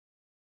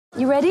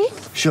You ready?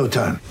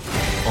 Showtime.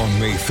 On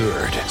May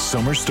 3rd,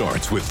 summer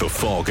starts with The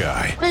Fall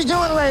Guy. Let's do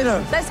it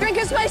later. Let's drink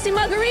a spicy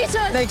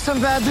margarita. Make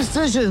some bad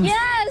decisions.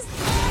 Yes!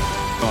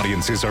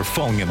 Audiences are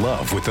falling in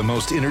love with the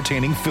most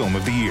entertaining film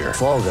of the year.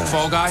 Fall Guy.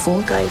 Fall Guy?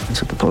 Fall guy.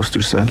 That's what the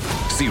poster said.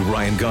 See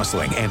Ryan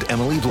Gosling and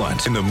Emily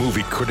Blunt in the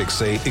movie critics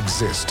say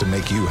exists to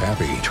make you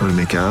happy. Trying to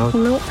make it out?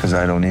 Nope. Because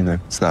I don't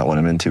either. It's not what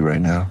I'm into right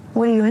now.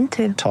 What are you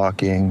into?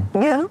 Talking.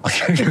 Yeah.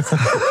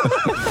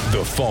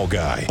 The Fall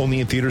Guy.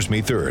 Only in theaters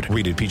May 3rd.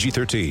 Rated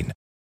PG-13.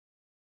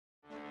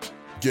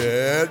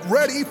 Get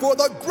ready for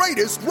the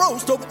greatest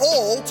roast of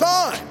all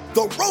time,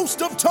 the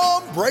Roast of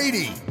Tom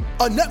Brady,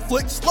 a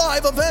Netflix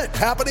live event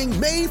happening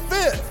May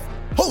 5th.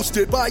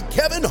 Hosted by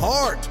Kevin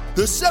Hart,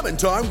 the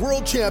 7-time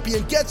world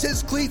champion gets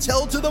his cleats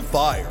held to the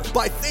fire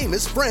by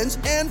famous friends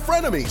and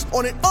frenemies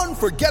on an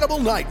unforgettable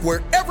night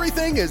where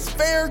everything is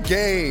fair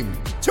game.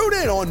 Tune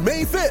in on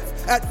May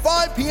 5th at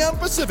 5 p.m.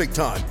 Pacific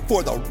time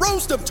for the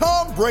Roast of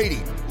Tom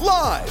Brady,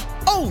 live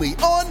only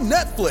on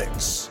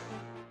Netflix.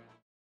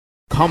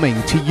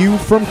 Coming to you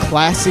from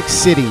Classic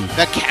City,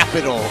 the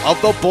capital of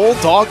the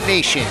Bulldog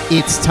Nation.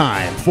 It's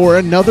time for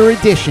another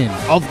edition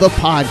of the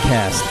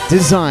podcast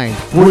designed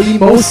for the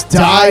most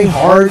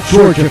die-hard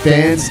Georgia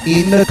fans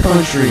in the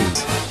country.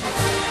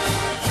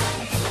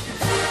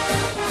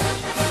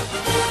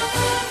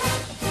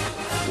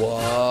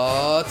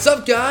 What's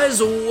up,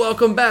 guys?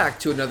 Welcome back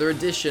to another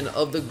edition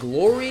of the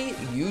Glory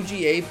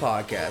UGA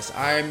podcast.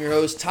 I am your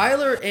host,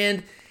 Tyler,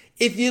 and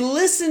if you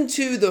listen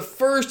to the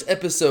first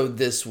episode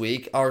this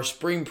week, our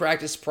spring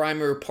practice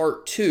primer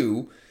part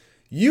 2,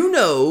 you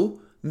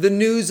know the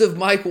news of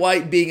Mike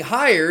White being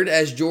hired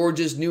as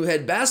Georgia's new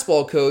head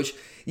basketball coach.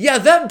 Yeah,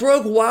 that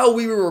broke while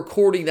we were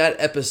recording that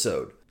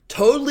episode.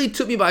 Totally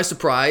took me by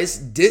surprise.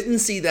 Didn't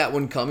see that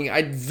one coming.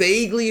 I'd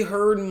vaguely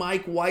heard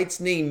Mike White's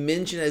name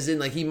mentioned as in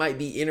like he might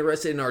be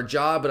interested in our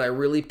job, but I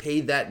really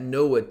paid that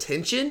no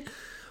attention.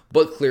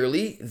 But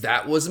clearly,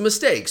 that was a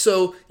mistake.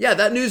 So, yeah,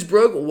 that news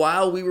broke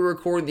while we were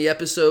recording the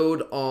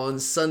episode on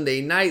Sunday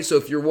night. So,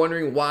 if you're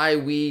wondering why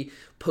we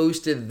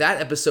posted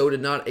that episode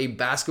and not a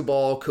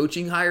basketball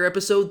coaching hire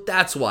episode,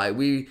 that's why.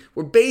 We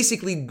were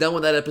basically done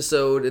with that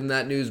episode and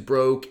that news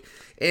broke.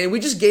 And we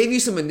just gave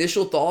you some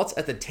initial thoughts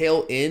at the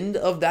tail end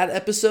of that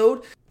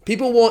episode.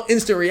 People want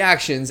instant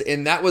reactions,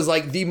 and that was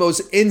like the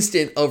most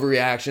instant of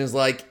reactions,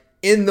 like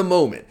in the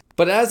moment.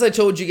 But as I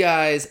told you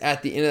guys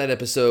at the end of that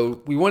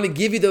episode, we want to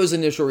give you those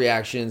initial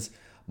reactions,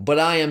 but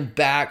I am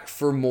back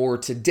for more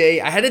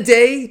today. I had a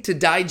day to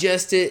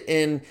digest it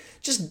and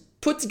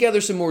just put together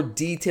some more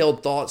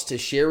detailed thoughts to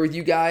share with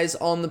you guys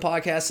on the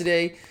podcast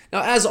today.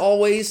 Now, as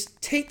always,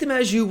 take them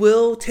as you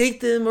will,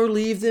 take them or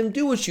leave them,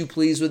 do what you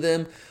please with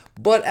them.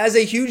 But as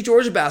a huge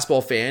Georgia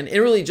basketball fan,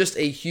 and really just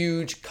a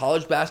huge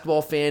college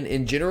basketball fan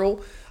in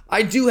general,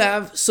 I do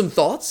have some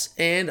thoughts,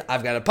 and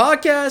I've got a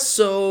podcast,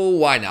 so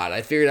why not?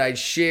 I figured I'd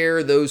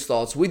share those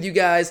thoughts with you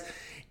guys,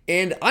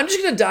 and I'm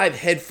just going to dive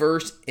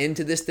headfirst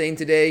into this thing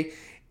today,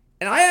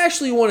 and I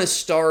actually want to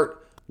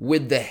start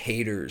with the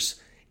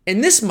haters.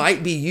 And this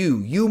might be you.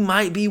 You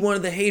might be one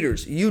of the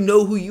haters. You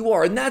know who you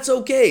are, and that's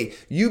okay.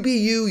 You be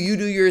you, you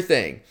do your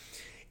thing.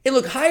 And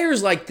look,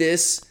 hires like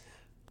this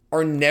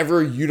are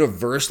never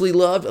universally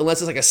loved unless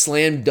it's like a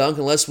slam dunk,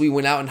 unless we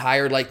went out and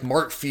hired like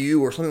Mark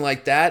Few or something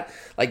like that.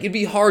 Like, it'd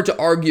be hard to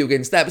argue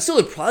against that, but still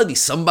there'd probably be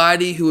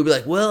somebody who would be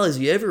like, well, has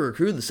he ever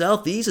recruited the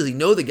Southeast? Does he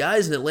know the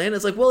guys in Atlanta?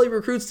 It's like, well, he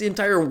recruits the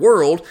entire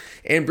world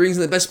and brings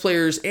in the best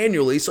players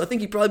annually, so I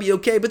think he'd probably be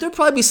okay, but there'd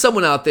probably be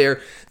someone out there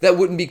that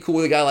wouldn't be cool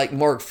with a guy like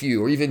Mark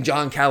Few or even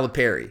John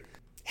Calipari.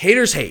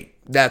 Haters hate.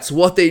 That's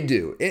what they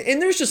do. And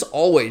there's just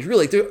always,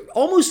 really,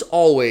 almost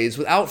always,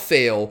 without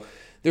fail,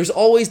 there's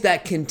always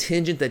that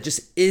contingent that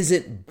just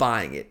isn't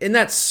buying it. And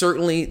that's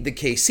certainly the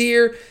case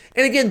here.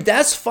 And again,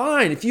 that's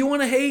fine. If you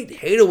want to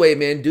hate away,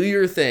 man. Do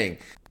your thing.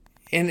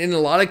 And in a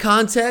lot of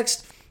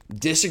context,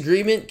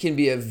 disagreement can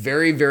be a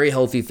very, very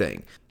healthy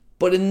thing.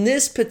 But in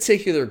this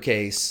particular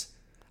case,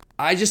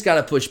 I just got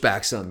to push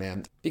back some,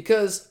 man.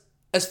 Because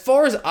as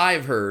far as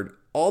I've heard,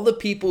 all the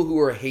people who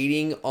are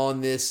hating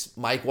on this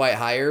Mike White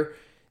hire,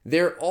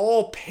 they're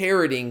all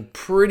parroting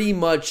pretty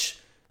much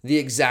the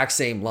exact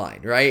same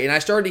line, right? And I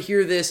started to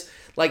hear this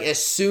like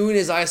as soon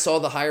as I saw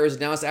the hire was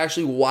announced,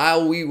 actually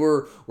while we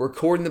were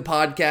recording the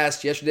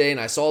podcast yesterday, and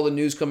I saw the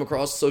news come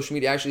across social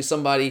media. Actually,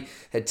 somebody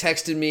had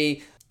texted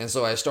me, and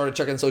so I started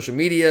checking social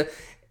media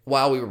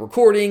while we were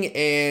recording,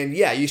 and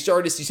yeah, you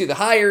see the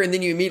hire, and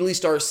then you immediately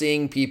start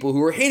seeing people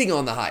who are hating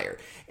on the hire.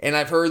 And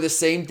I've heard the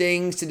same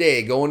things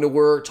today, going to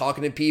work,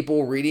 talking to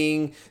people,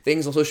 reading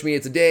things on social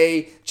media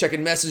today,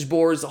 checking message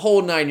boards, the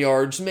whole 9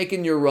 yards,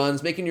 making your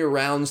runs, making your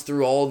rounds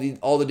through all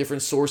the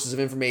different sources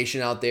of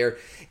information out there.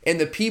 And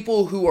the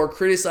people who are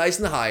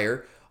criticizing the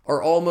hire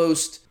are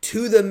almost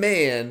to the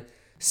man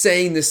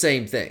saying the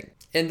same thing.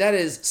 And that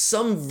is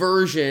some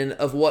version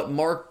of what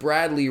Mark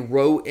Bradley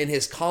wrote in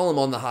his column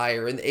on the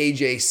hire in the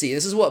AJC.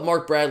 This is what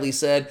Mark Bradley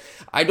said.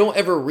 I don't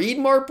ever read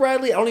Mark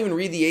Bradley. I don't even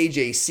read the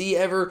AJC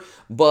ever,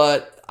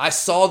 but I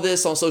saw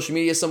this on social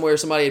media somewhere.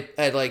 Somebody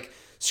had like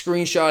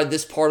screenshotted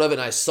this part of it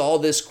and I saw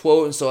this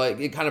quote, and so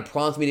it kind of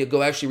prompted me to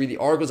go actually read the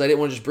articles. I didn't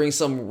want to just bring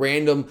some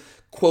random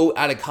quote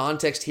out of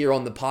context here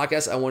on the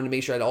podcast. I wanted to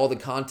make sure I had all the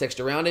context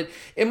around it.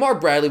 And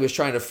Mark Bradley was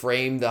trying to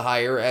frame the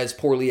hire as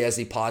poorly as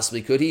he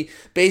possibly could. He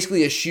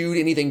basically eschewed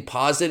anything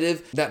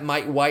positive that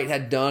Mike White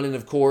had done, and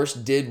of course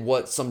did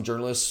what some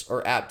journalists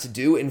are apt to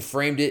do and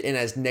framed it in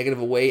as negative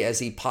a way as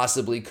he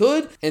possibly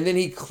could. And then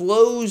he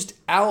closed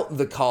out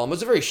the column. It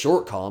was a very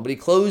short column, but he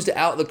closed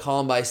out the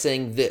column by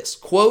saying this,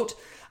 quote,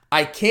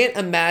 "I can't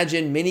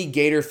imagine many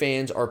Gator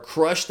fans are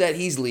crushed that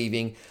he's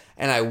leaving,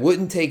 and I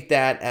wouldn't take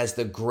that as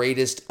the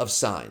greatest of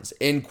signs,"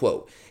 end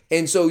quote.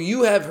 And so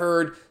you have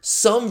heard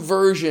some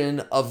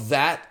version of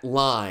that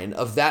line,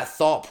 of that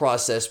thought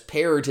process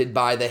parroted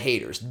by the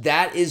haters.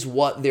 That is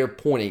what they're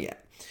pointing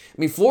at.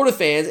 I mean, Florida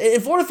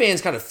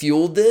fans kind of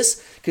fueled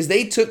this because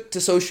they took to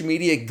social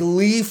media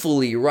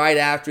gleefully right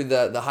after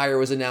the hire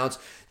was announced,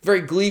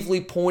 very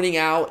gleefully pointing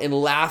out and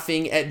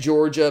laughing at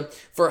Georgia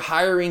for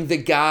hiring the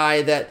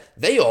guy that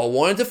they all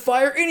wanted to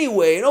fire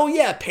anyway. And oh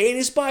yeah, paying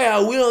his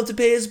buyout. We don't have to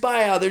pay his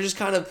buyout. They're just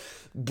kind of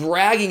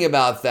bragging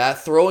about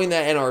that, throwing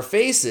that in our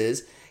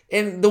faces.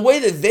 And the way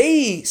that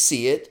they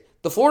see it,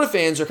 the Florida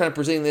fans are kind of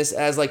presenting this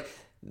as like,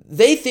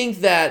 they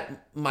think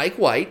that Mike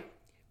White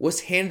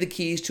was handed the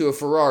keys to a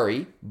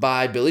Ferrari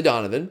by Billy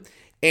Donovan,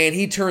 and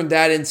he turned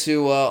that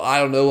into,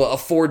 a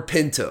Ford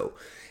Pinto.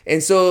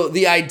 And so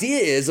the idea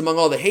is, among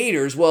all the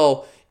haters,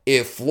 well,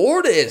 if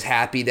Florida is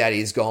happy that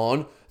he's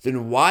gone,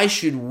 then why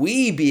should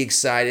we be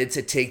excited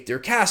to take their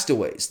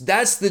castaways?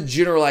 That's the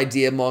general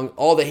idea among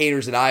all the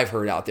haters that I've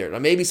heard out there. Now,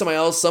 maybe somebody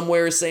else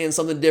somewhere is saying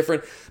something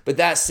different, but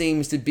that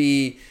seems to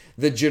be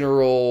the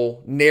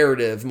general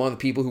narrative among the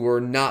people who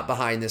are not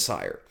behind this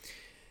hire.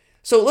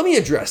 So let me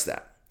address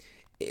that.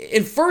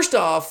 And first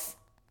off,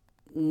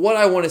 what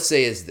I want to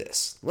say is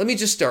this. Let me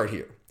just start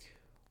here.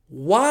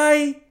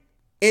 Why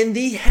in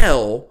the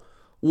hell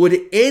would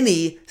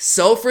any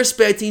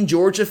self-respecting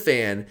Georgia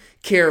fan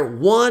care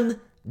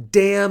one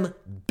damn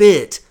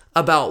bit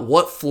about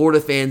what Florida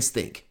fans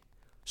think?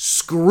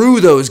 Screw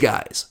those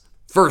guys.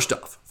 First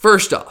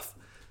off,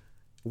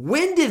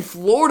 when did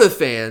Florida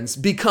fans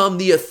become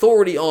the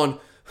authority on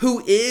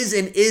who is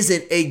and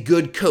isn't a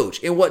good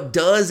coach and what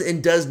does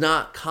and does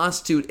not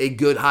constitute a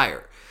good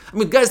hire? I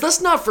mean, guys, let's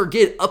not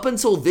forget, up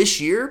until this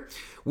year,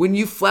 when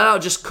you flat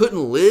out just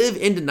couldn't live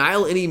in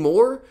denial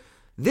anymore,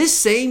 this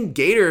same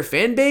Gator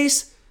fan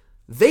base,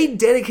 they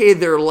dedicated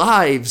their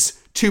lives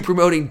to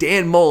promoting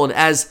Dan Mullen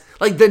as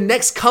like the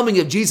next coming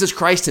of Jesus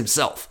Christ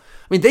himself.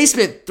 I mean, they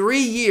spent 3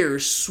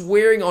 years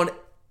swearing on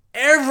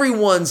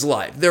everyone's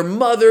life, their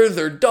mother,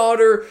 their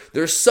daughter,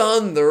 their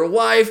son, their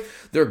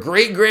wife, their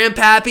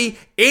great-grandpappy,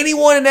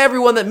 anyone and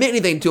everyone that meant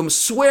anything to them,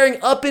 swearing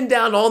up and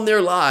down on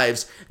their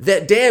lives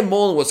that Dan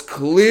Mullen was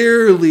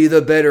clearly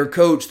the better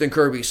coach than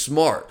Kirby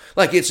Smart.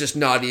 Like, it's just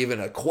not even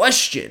a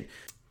question.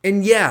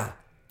 And yeah,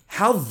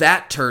 how'd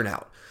that turn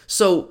out?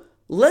 So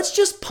let's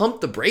just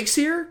pump the brakes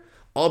here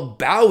on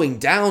bowing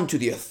down to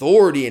the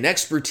authority and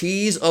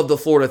expertise of the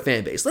Florida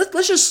fan base.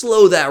 Let's just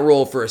slow that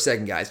roll for a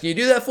second, guys. Can you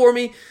do that for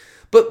me?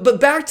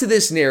 But back to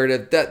this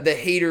narrative that the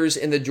haters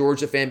in the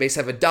Georgia fan base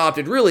have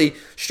adopted really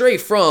straight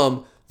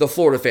from the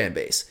Florida fan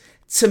base.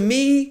 To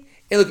me,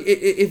 and look,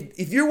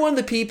 if you're one of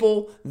the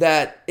people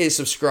that is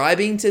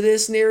subscribing to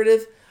this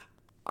narrative,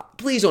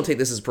 please don't take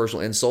this as a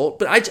personal insult,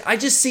 but I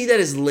just see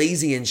that as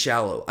lazy and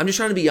shallow. I'm just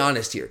trying to be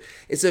honest here.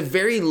 It's a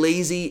very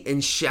lazy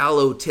and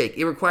shallow take.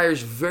 It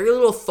requires very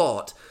little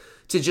thought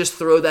to just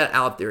throw that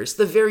out there. It's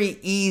the very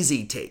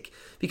easy take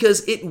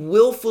because it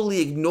willfully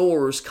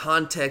ignores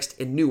context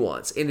and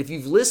nuance. And if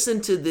you've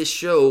listened to this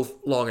show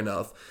long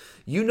enough,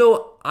 you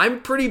know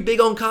I'm pretty big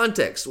on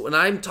context. When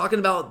I'm talking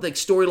about like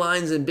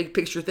storylines and big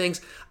picture things,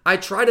 I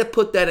try to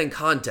put that in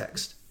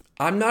context.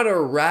 I'm not a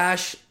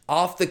rash,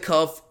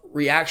 off-the-cuff,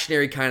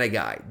 reactionary kind of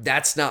guy.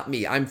 That's not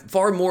me. I'm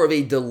far more of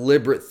a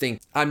deliberate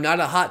thinker. I'm not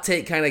a hot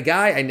take kind of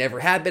guy. I never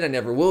have been. I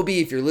never will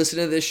be. If you're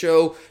listening to this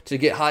show to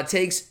get hot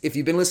takes, if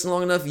you've been listening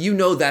long enough, you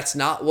know that's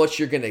not what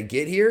you're going to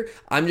get here.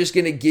 I'm just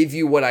going to give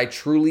you what I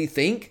truly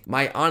think,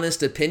 my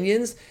honest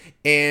opinions,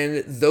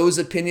 and those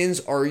opinions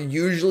are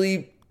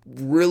usually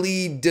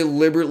really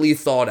deliberately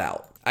thought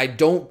out. I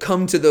don't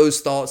come to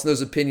those thoughts and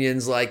those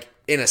opinions like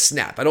in a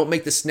snap. I don't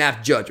make the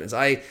snap judgments.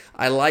 I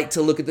like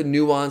to look at the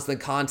nuance and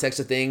the context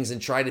of things and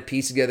try to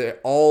piece together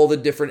all the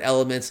different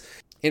elements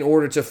in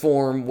order to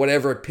form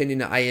whatever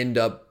opinion I end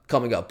up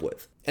coming up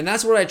with. And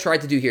that's what I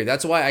tried to do here.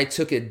 That's why I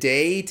took a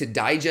day to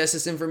digest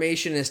this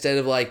information instead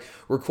of like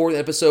recording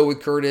an episode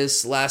with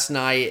Curtis last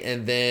night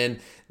and then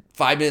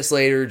 5 minutes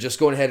later just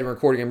going ahead and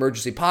recording an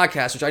emergency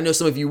podcast, which I know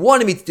some of you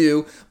wanted me to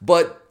do,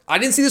 but I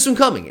didn't see this one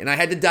coming, and I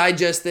had to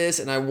digest this,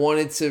 and I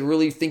wanted to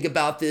really think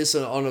about this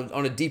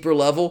on a deeper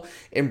level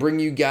and bring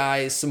you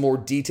guys some more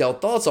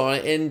detailed thoughts on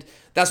it, and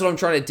that's what I'm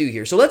trying to do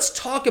here. So let's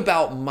talk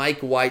about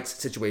Mike White's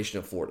situation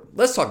in Florida.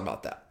 Let's talk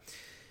about that.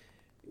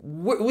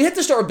 We have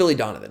to start with Billy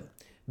Donovan.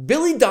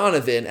 Billy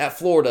Donovan at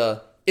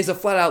Florida is a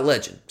flat-out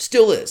legend,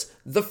 still is.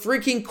 The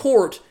freaking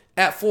court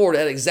at Florida,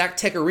 at Exact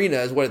Tech Arena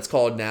is what it's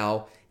called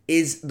now,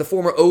 is the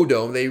former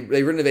O-Dome. They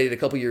renovated a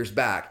couple years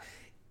back.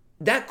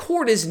 That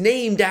court is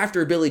named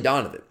after Billy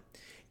Donovan.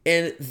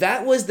 And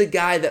that was the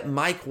guy that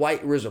Mike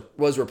White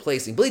was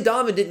replacing. Billy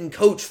Donovan didn't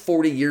coach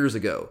 40 years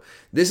ago.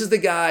 This is the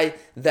guy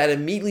that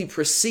immediately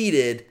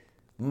preceded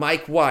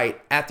Mike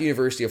White at the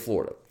University of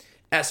Florida.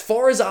 As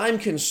far as I'm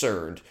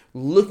concerned,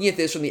 looking at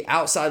this from the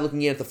outside,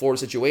 looking at the Florida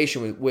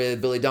situation with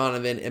Billy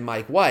Donovan and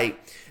Mike White,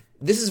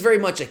 this is very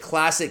much a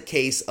classic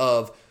case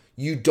of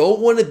you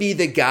don't want to be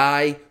the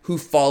guy who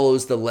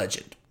follows the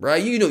legend,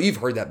 right? You know, you've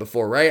heard that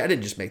before, right? I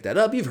didn't just make that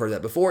up. You've heard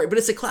that before, but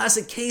it's a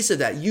classic case of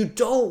that. You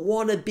don't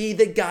want to be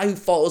the guy who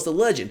follows the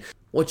legend.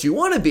 What you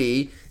want to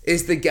be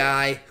is the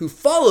guy who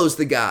follows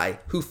the guy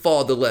who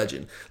followed the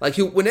legend. Like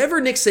whenever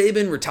Nick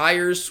Saban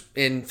retires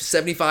in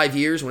 75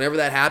 years, whenever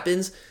that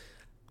happens,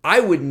 I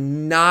would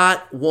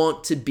not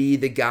want to be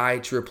the guy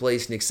to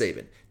replace Nick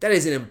Saban. That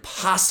is an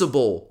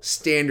impossible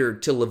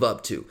standard to live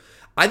up to.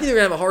 I think they're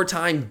going to have a hard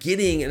time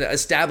getting an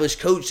established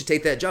coach to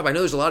take that job. I know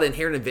there's a lot of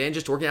inherent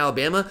advantages to working in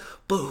Alabama,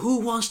 but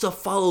who wants to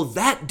follow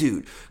that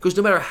dude? Because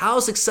no matter how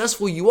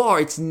successful you are,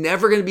 it's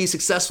never going to be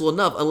successful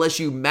enough unless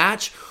you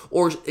match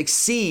or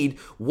exceed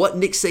what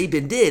Nick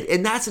Saban did.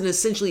 And that's an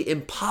essentially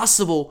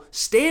impossible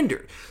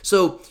standard.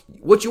 So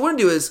what you want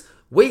to do is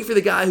wait for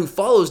the guy who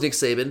follows Nick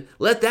Saban,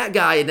 let that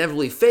guy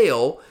inevitably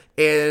fail,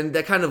 and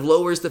that kind of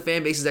lowers the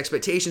fan base's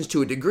expectations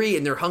to a degree,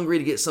 and they're hungry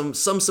to get some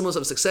semblance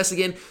of success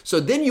again. So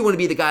then you want to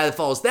be the guy that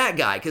follows that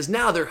guy, because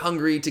now they're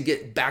hungry to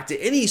get back to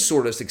any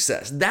sort of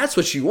success. That's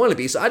what you want to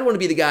be. So I'd want to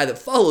be the guy that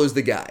follows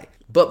the guy.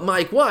 But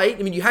Mike White,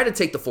 I mean, you had to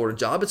take the Florida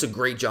job. It's a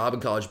great job in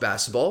college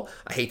basketball.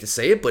 I hate to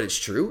say it, but it's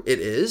true. It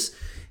is.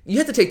 You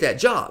have to take that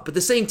job. But at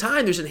the same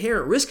time, there's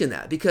inherent risk in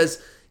that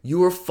because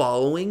you are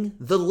following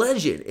the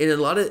legend. And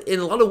in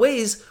a lot of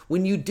ways,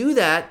 when you do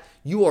that,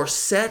 you are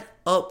set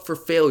up for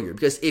failure.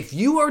 Because if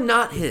you are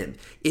not him,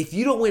 if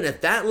you don't win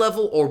at that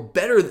level or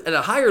better at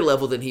a higher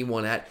level than he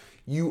won at,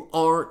 you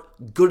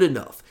aren't good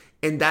enough.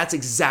 And that's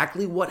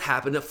exactly what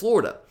happened at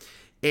Florida.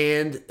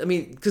 And I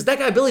mean, because that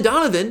guy, Billy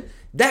Donovan,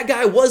 that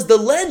guy was the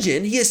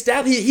legend.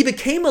 He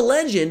became a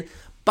legend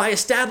by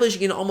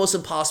establishing an almost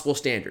impossible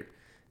standard.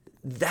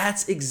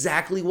 That's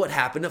exactly what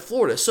happened at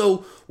Florida.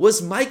 So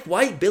was Mike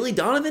White Billy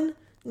Donovan?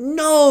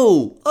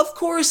 No, of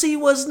course he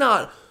was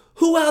not.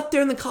 Who out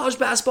there in the college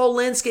basketball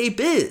landscape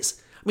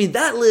is? I mean,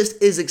 that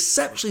list is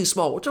exceptionally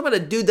small. We're talking about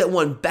a dude that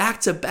won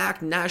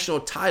back-to-back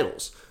national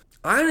titles.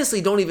 I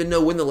honestly don't even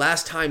know when the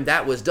last time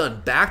that was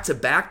done.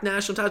 Back-to-back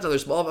national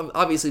titles. Now, there's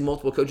obviously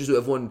multiple coaches who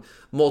have won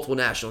multiple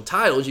national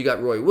titles. You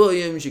got Roy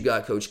Williams, you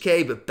got Coach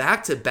K, but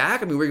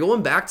back-to-back? I mean, we're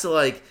going back to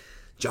like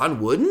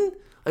John Wooden?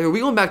 Like, are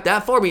we going back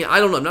that far? I mean, I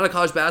don't know. I'm not a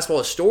college basketball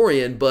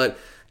historian, but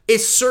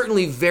it's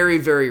certainly very,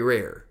 very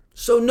rare.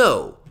 So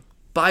no,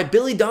 by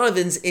Billy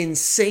Donovan's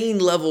insane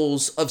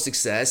levels of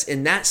success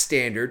and that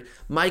standard,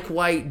 Mike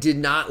White did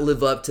not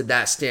live up to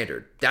that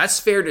standard. That's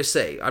fair to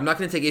say. I'm not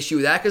going to take issue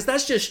with that because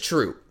that's just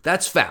true.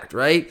 That's fact,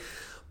 right?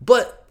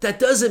 But that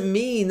doesn't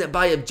mean that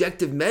by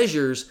objective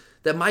measures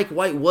that Mike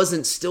White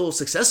wasn't still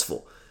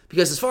successful.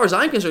 Because as far as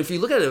I'm concerned, if you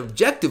look at it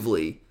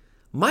objectively,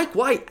 Mike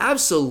White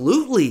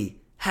absolutely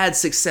had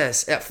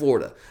success at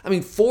Florida. I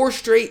mean, 4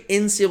 straight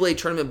NCAA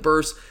tournament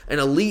berths, an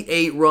Elite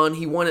 8 run.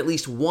 He won at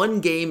least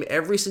one game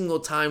every single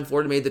time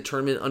Florida made the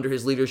tournament under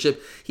his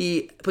leadership.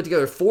 He put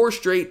together 4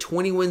 straight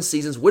 20-win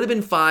seasons. Would have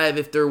been 5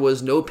 if there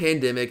was no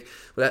pandemic.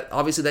 But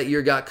obviously that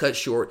year got cut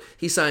short.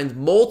 He signed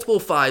multiple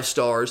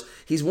 5-stars.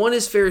 He's won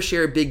his fair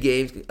share of big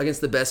games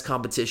against the best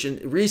competition.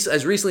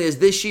 As recently as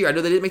this year, I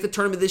know they didn't make the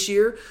tournament this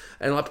year,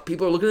 and a lot of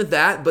people are looking at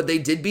that, but they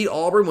did beat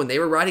Auburn when they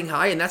were riding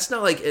high, and that's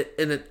not like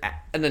an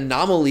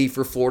anomaly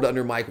for Florida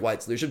under Mike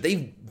White's leadership.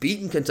 They've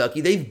beaten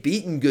Kentucky. They've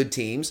beaten good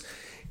teams,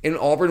 and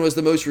Auburn was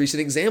the most recent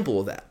example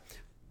of that.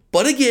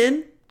 But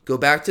again, go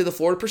back to the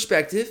Florida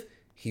perspective,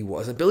 he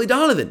wasn't Billy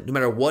Donovan. No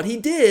matter what he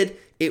did,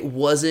 it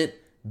wasn't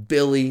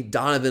Billy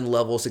Donovan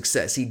level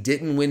success. He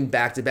didn't win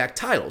back-to-back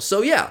titles.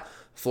 So yeah,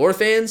 Florida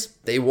fans,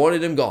 they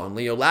wanted him gone.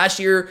 You know, last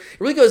year, it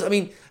really goes, I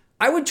mean,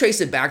 I would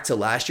trace it back to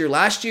last year.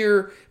 Last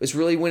year was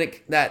really when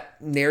that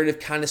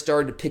narrative kind of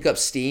started to pick up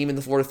steam in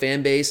the Florida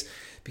fan base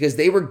because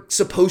they were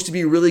supposed to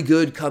be really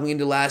good coming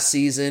into last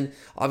season.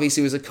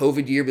 Obviously, it was a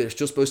COVID year, but they're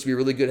still supposed to be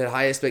really good, had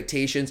high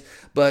expectations.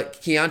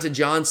 But Keontae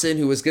Johnson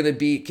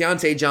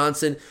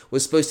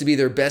was supposed to be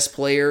their best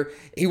player.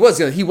 He was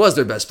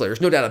their best player. There's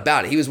no doubt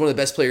about it. He was one of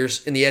the best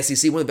players in the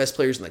SEC, one of the best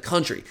players in the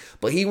country.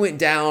 But he went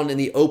down in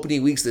the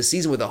opening weeks of the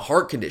season with a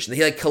heart condition.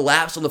 He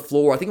collapsed on the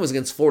floor. I think it was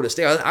against Florida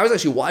State. I was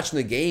actually watching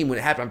the game when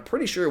it happened. I'm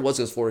pretty sure it was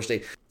against Florida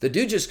State. The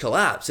dude just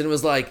collapsed, and it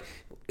was like,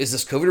 is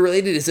this COVID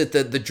related? Is it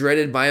the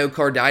dreaded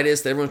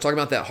myocarditis that everyone's talking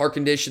about, that heart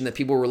condition that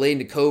people were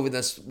relating to COVID?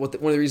 That's one of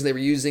the reasons they were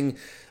using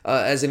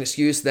as an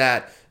excuse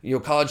that, you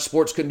know, college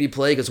sports couldn't be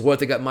played because what if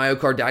they got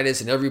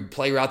myocarditis and every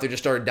player out there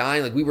just started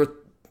dying? Like, we were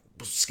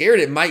scared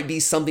it might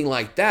be something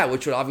like that,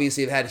 which would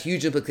obviously have had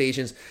huge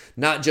implications,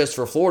 not just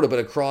for Florida, but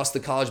across the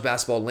college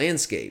basketball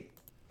landscape.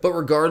 But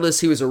regardless,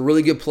 he was a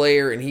really good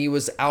player and he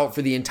was out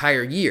for the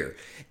entire year.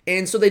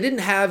 And so they didn't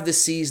have the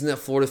season that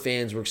Florida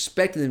fans were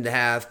expecting them to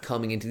have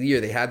coming into the year.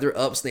 They had their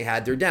ups and they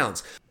had their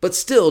downs. But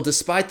still,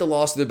 despite the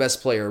loss of their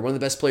best player, one of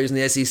the best players in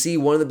the SEC,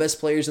 one of the best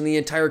players in the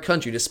entire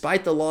country,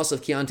 despite the loss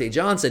of Keontae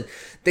Johnson,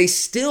 they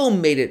still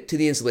made it to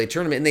the NCAA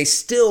tournament and they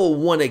still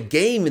won a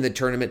game in the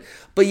tournament.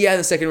 But yeah, in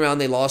the second round,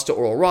 they lost to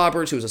Oral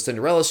Roberts, who was a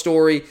Cinderella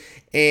story,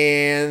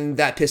 and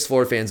that pissed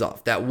Florida fans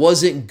off. That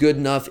wasn't good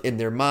enough in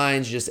their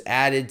minds, just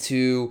added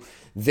to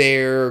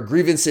their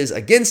grievances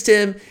against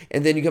him.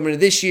 And then you come into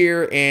this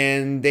year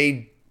and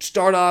they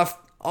start off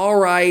all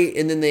right,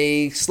 and then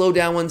they slow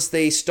down once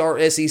they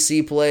start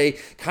SEC play.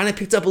 Kind of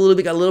picked up a little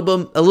bit, got a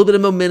little bit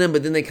of momentum,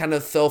 but then they kind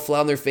of fell flat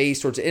on their face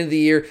towards the end of the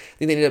year. I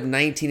think they ended up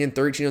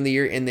 19-13 on the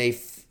year, and they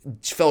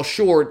fell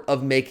short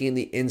of making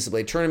the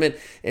NCAA tournament.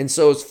 And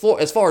so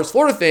as far as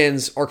Florida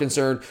fans are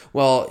concerned,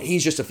 well,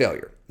 he's just a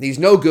failure. He's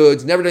no good.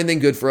 He's never done anything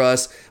good for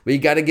us. We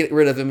got to get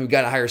rid of him. We've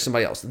got to hire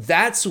somebody else.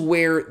 That's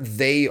where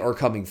they are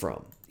coming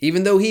from.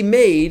 Even though he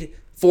made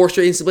 4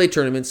 straight NCAA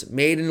tournaments,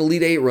 made an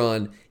Elite 8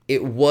 run,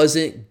 it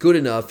wasn't good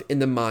enough in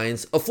the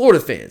minds of Florida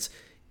fans.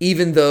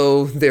 Even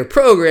though their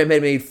program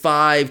had made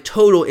 5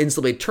 total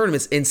NCAA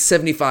tournaments in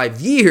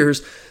 75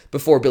 years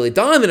before Billy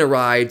Donovan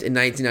arrived in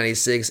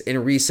 1996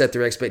 and reset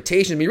their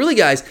expectations. I mean, really,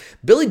 guys,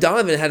 Billy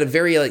Donovan had a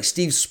very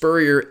Steve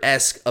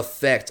Spurrier-esque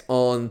effect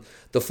on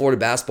the Florida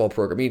basketball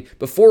program. I mean,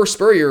 before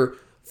Spurrier,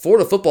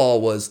 Florida football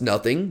was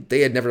nothing.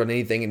 They had never done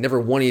anything and never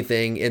won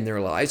anything in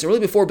their lives. And really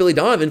before Billy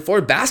Donovan,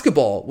 Florida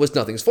basketball was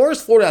nothing. As far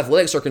as Florida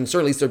athletics are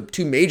concerned, at least they're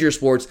 2 major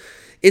sports,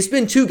 it's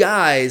been 2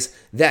 guys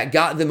that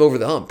got them over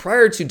the hump.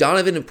 Prior to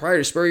Donovan and prior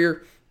to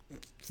Spurrier,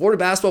 Florida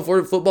basketball,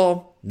 Florida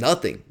football,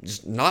 nothing.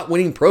 Just not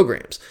winning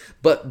programs.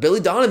 But Billy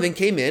Donovan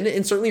came in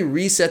and certainly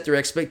reset their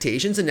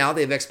expectations, and now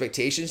they have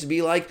expectations to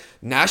be like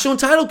national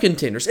title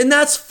contenders, and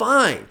that's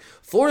fine.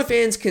 Florida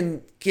fans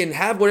can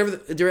have whatever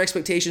their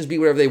expectations be,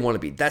 whatever they want to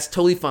be. That's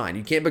totally fine.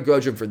 You can't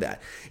begrudge them for that.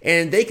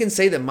 And they can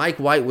say that Mike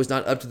White was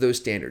not up to those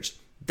standards.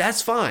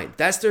 That's fine.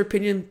 That's their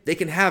opinion. They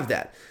can have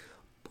that.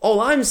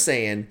 All I'm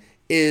saying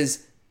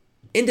is,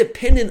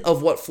 independent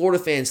of what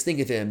Florida fans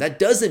think of him, that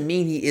doesn't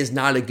mean he is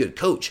not a good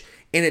coach.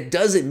 And it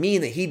doesn't mean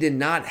that he did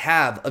not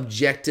have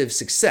objective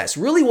success.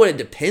 Really what it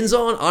depends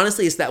on,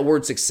 honestly, is that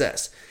word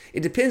success. It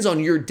depends on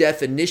your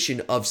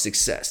definition of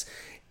success.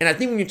 And I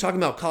think when you're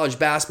talking about college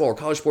basketball or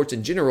college sports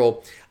in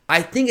general,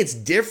 I think it's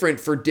different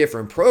for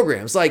different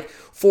programs. Like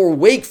for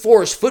Wake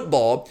Forest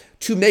football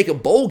to make a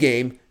bowl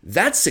game,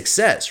 that's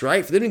success,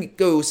 right? For them to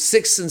go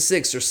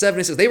 6-6 or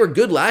 7-6, they were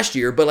good last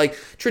year, but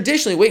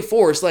traditionally Wake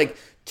Forest,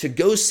 to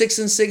go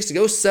 6-6, to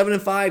go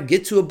 7-5,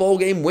 get to a bowl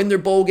game, win their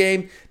bowl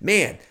game,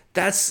 man,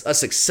 that's a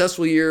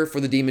successful year for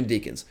the Demon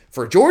Deacons.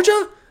 For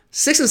Georgia,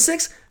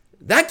 6-6,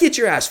 that gets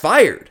your ass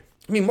fired.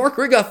 I mean, Mark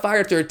Richt got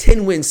fired after a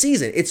 10-win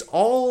season. It's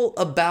all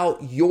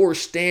about your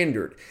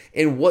standard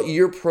and what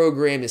your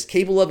program is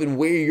capable of and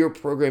where your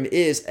program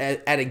is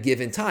at a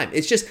given time.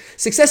 It's just,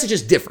 success is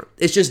just different.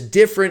 It's just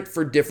different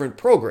for different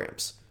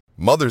programs.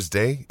 Mother's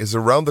Day is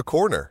around the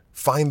corner.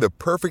 Find the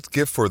perfect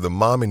gift for the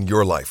mom in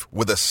your life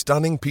with a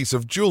stunning piece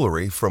of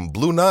jewelry from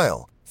Blue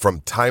Nile.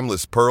 From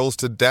timeless pearls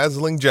to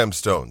dazzling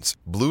gemstones,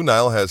 Blue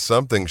Nile has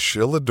something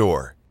she'll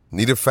adore.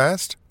 Need it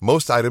fast?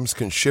 Most items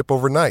can ship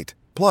overnight.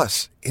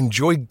 Plus,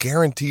 enjoy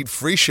guaranteed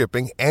free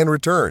shipping and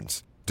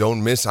returns.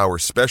 Don't miss our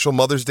special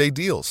Mother's Day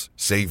deals.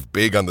 Save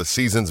big on the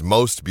season's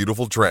most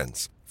beautiful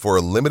trends. For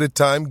a limited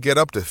time, get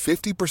up to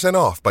 50%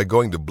 off by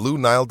going to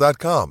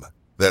BlueNile.com.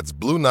 That's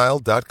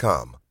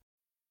BlueNile.com.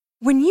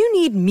 When you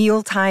need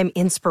mealtime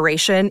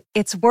inspiration,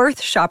 it's worth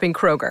shopping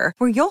Kroger,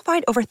 where you'll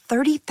find over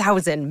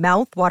 30,000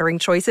 mouth-watering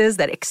choices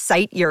that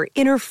excite your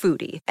inner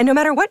foodie. And no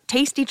matter what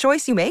tasty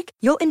choice you make,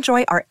 you'll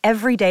enjoy our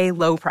everyday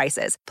low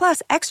prices,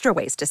 plus extra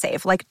ways to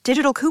save, like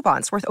digital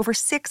coupons worth over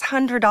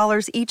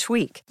 $600 each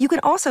week. You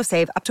can also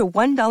save up to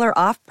 $1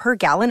 off per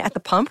gallon at the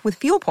pump with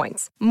fuel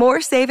points.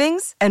 More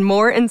savings and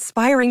more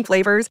inspiring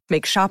flavors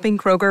make shopping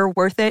Kroger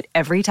worth it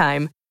every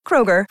time.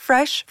 Kroger,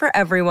 fresh for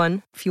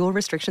everyone. Fuel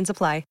restrictions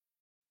apply.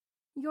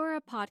 You're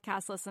a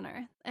podcast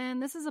listener,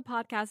 and this is a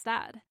podcast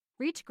ad.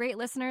 Reach great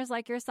listeners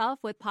like yourself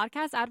with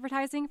podcast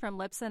advertising from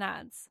Libsyn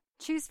Ads.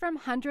 Choose from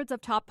hundreds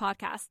of top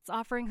podcasts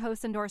offering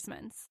host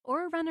endorsements,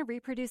 or run a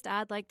reproduced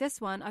ad like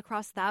this one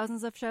across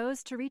thousands of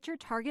shows to reach your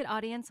target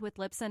audience with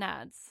Libsyn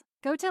Ads.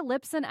 Go to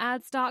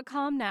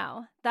libsynads.com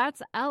now.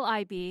 That's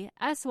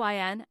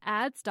LIBSYN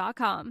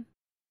ads.com.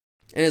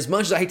 And as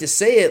much as I hate to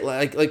say it,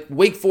 like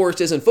Wake Forest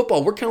is in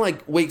football, we're kind of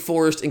like Wake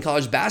Forest in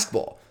college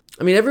basketball.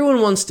 I mean,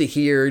 everyone wants to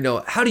hear,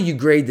 how do you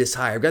grade this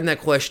hire? I've gotten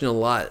that question a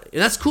lot.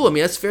 And that's cool. I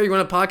mean, that's fair. You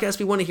run a podcast,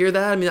 we want to hear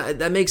that. I mean,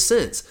 that makes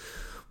sense.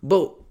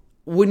 But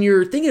when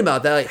you're thinking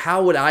about that,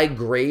 how would I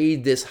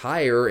grade this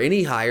hire or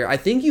any hire? I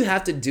think you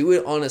have to do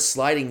it on a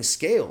sliding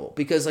scale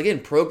because, again,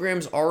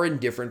 programs are in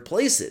different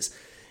places.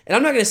 And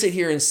I'm not going to sit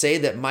here and say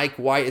that Mike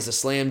White is a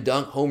slam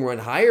dunk home run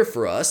hire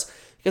for us,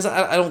 because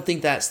I don't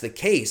think that's the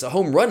case. A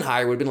home run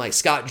hire would have been like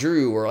Scott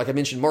Drew, or like I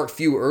mentioned, Mark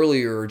Few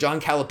earlier, or John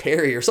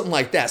Calipari, or something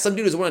like that. Some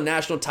dude who's won a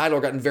national title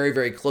or gotten very,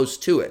 very close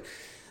to it.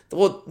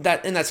 Well,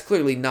 that's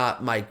clearly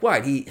not Mike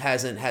White. He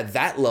hasn't had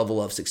that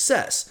level of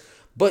success.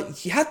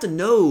 but you have to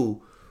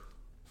know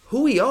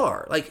who we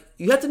are. Like,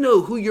 you have to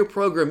know who your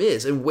program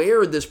is and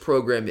where this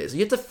program is. You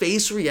have to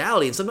face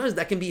reality, and sometimes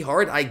that can be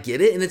hard. I get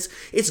it, and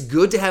it's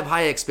good to have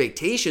high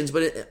expectations,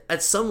 but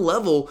at some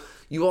level,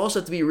 you also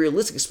have to be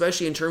realistic,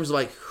 especially in terms of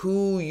like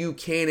who you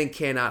can and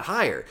cannot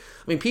hire.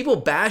 I mean, people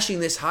bashing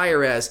this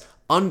hire as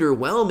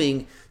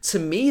underwhelming, to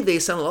me, they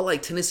sound a lot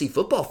like Tennessee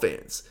football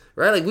fans.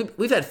 Right? Like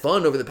we've had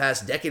fun over the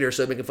past decade or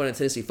so making fun of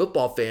Tennessee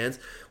football fans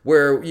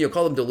where,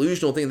 call them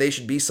delusional, thinking they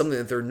should be something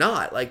that they're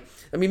not. Like,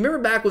 I mean,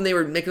 remember back when they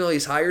were making all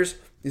these hires,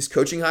 these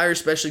coaching hires,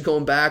 especially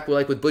going back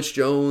with Butch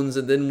Jones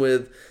and then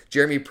with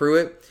Jeremy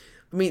Pruitt.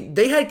 I mean,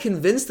 they had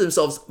convinced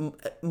themselves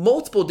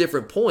multiple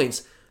different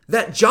points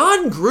that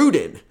John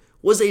Gruden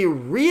was a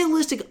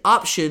realistic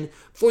option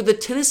for the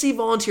Tennessee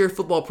Volunteer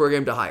football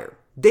program to hire.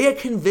 They had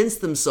convinced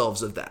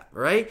themselves of that,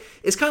 right?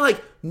 It's kind of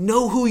like,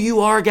 know who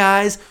you are,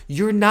 guys.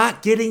 You're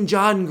not getting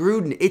John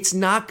Gruden. It's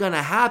not going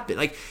to happen.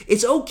 Like,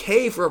 it's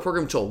okay for a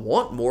program to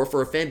want more,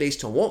 for a fan base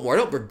to want more. I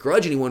don't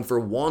begrudge anyone for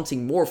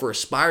wanting more, for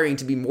aspiring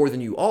to be more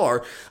than you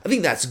are. I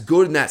think that's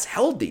good and that's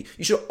healthy.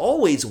 You should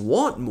always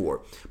want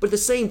more. But at the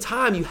same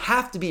time, you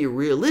have to be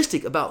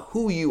realistic about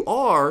who you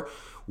are,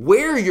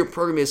 where your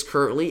program is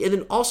currently, and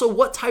then also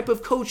what type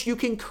of coach you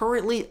can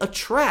currently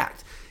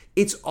attract.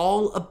 It's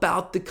all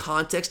about the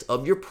context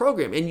of your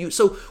program. And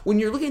so when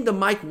you're looking at the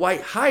Mike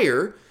White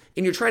hire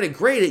and you're trying to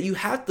grade it, you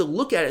have to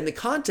look at it in the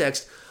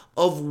context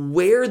of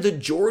where the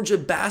Georgia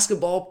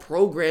basketball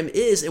program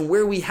is and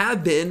where we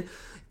have been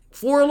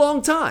for a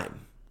long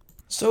time.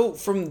 So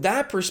from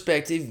that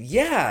perspective,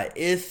 yeah,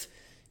 if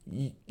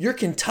you're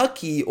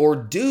Kentucky or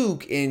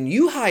Duke and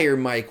you hire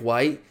Mike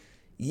White,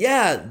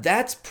 yeah,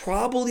 that's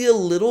probably a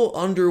little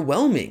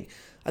underwhelming.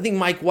 I think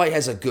Mike White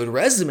has a good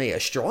resume, a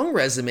strong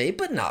resume,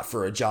 but not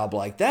for a job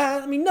like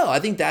that. I mean, no, I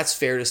think that's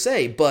fair to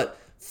say. But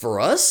for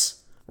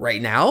us, right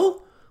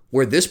now,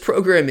 where this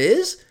program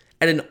is,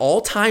 at an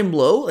all-time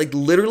low, like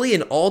literally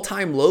an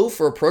all-time low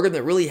for a program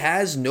that really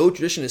has no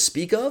tradition to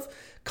speak of,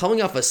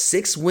 coming off a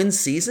 6-win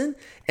season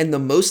and the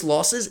most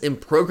losses in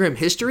program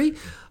history,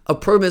 a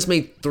program that's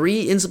made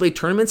 3 NCAA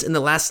tournaments in the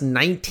last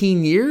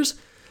 19 years.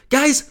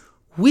 Guys,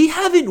 we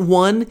haven't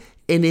won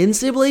an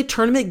NCAA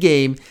tournament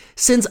game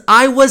since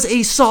I was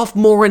a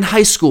sophomore in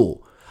high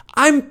school.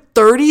 I'm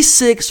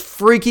 36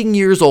 freaking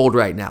years old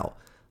right now.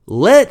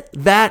 Let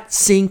that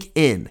sink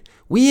in.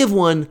 We have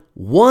won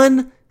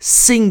one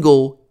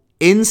single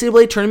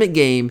NCAA tournament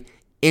game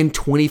in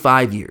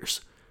 25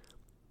 years.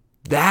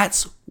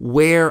 That's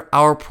where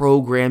our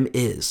program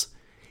is.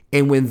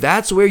 And when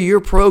that's where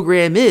your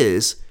program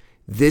is,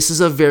 this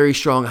is a very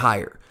strong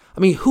hire. I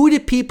mean, who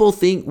did people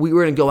think we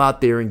were going to go out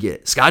there and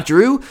get? Scott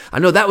Drew? I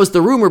know that was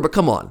the rumor, but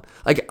come on.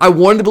 Like, I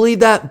wanted to believe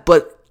that,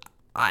 but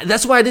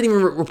that's why I didn't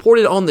even report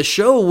it on the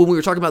show when we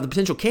were talking about the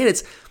potential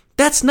candidates.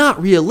 That's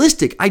not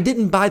realistic. I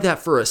didn't buy that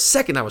for a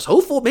second. I was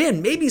hopeful,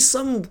 man, maybe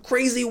some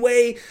crazy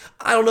way,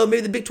 I don't know,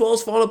 maybe the Big 12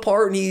 is falling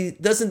apart and he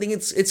doesn't think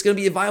it's going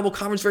to be a viable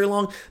conference very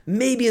long.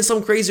 Maybe in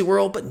some crazy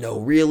world, but no,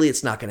 really,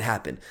 it's not going to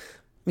happen.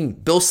 I mean,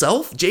 Bill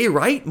Self, Jay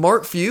Wright,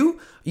 Mark Few.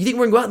 You think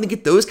we're going to go out and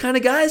get those kind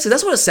of guys? So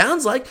that's what it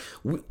sounds like.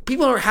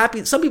 People aren't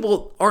happy. Some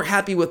people aren't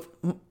happy with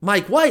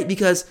Mike White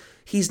because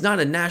he's not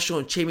a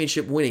national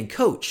championship winning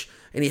coach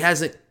and he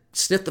hasn't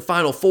sniffed the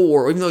Final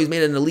Four, or even though he's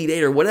made an Elite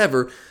Eight or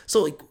whatever.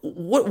 So, like,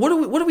 what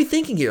are we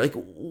thinking here? Like,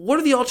 what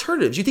are the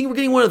alternatives? You think we're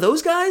getting one of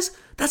those guys?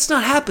 That's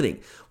not happening.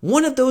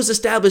 One of those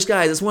established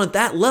guys that's one at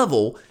that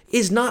level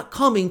is not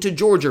coming to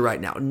Georgia right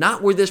now.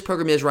 Not where this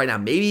program is right now.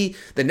 Maybe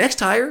the next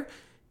hire,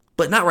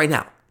 but not right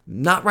now.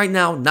 Not right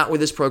now, not where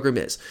this program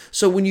is.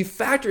 So when you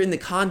factor in the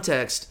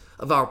context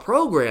of our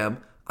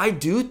program, I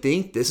do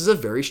think this is a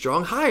very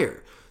strong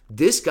hire.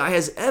 This guy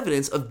has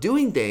evidence of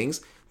doing things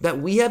that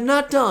we have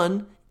not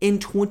done in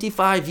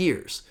 25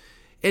 years.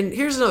 And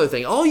here's another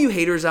thing. All you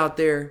haters out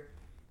there,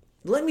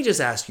 let me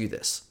just ask you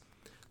this.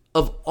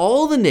 Of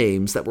all the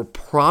names that were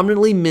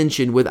prominently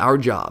mentioned with our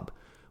job,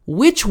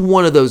 which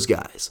one of those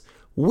guys,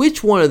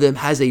 which one of them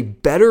has a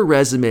better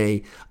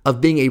resume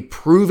of being a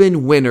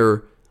proven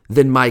winner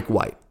than Mike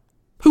White?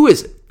 Who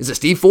is it? Is it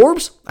Steve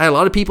Forbes? I had a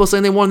lot of people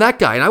saying they wanted that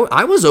guy, and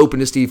I was open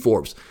to Steve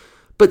Forbes.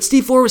 But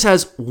Steve Forbes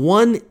has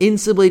one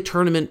NCAA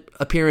tournament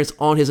appearance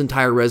on his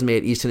entire resume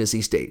at East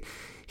Tennessee State.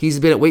 He's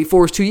been at Wake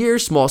Forest 2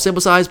 years, small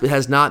sample size, but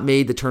has not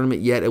made the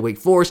tournament yet at Wake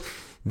Forest.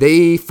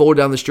 They folded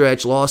down the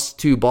stretch, lost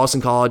to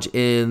Boston College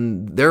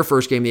in their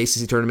first game in the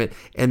ACC tournament,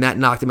 and that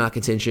knocked them out of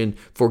contention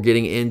for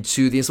getting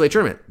into the NCAA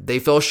tournament. They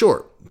fell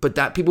short. But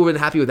that people have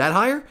been happy with that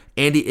hire.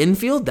 Andy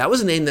Enfield, that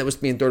was a name that was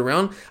being thrown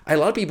around. I had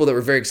a lot of people that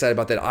were very excited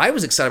about that. I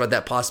was excited about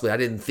that possibility.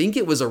 I didn't think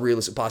it was a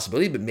realistic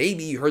possibility, but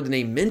maybe you heard the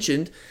name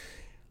mentioned.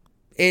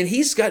 And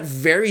he's got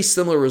very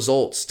similar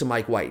results to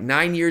Mike White.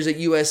 9 years at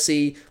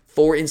USC,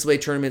 4 NCAA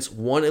tournaments,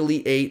 1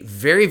 Elite Eight.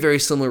 Very, very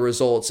similar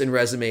results and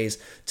resumes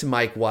to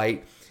Mike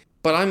White.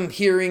 But I'm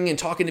hearing and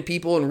talking to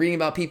people and reading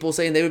about people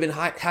saying they would have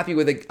been happy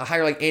with a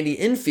hire like Andy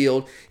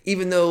Enfield,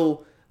 even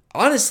though,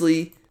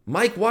 honestly,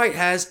 Mike White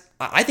has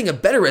I think a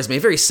better resume, a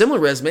very similar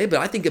resume, but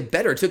I think a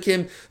better. It took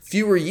him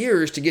fewer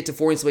years to get to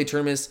 4 NCAA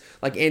tournaments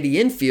like Andy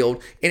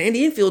Enfield. And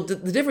Andy Enfield,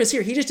 the difference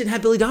here, he just didn't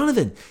have Billy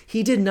Donovan.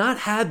 He did not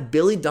have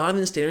Billy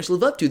Donovan's standards to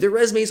live up to. Their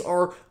resumes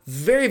are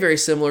very, very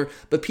similar,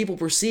 but people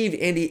perceived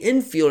Andy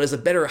Enfield as a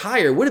better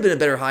hire, would have been a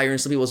better hire in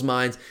some people's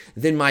minds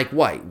than Mike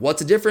White.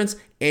 What's the difference?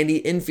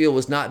 Andy Enfield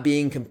was not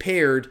being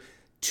compared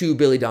to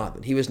Billy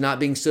Donovan. He was not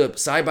being stood up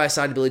side by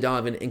side to Billy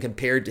Donovan and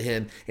compared to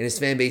him, and his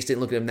fan base didn't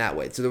look at him that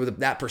way. So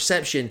that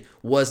perception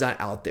was not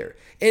out there.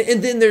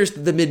 And then there's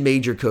the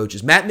mid-major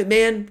coaches. Matt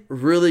McMahon,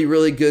 really,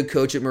 really good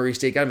coach at Murray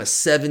State. Got him a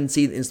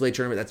 7-seed NCAA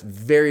tournament. That's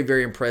very,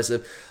 very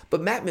impressive.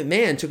 But Matt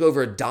McMahon took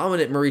over a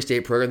dominant Murray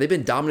State program. They've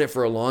been dominant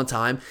for a long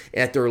time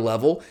at their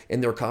level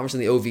in their conference in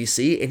the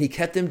OVC, and he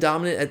kept them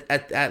dominant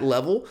at that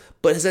level,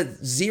 but has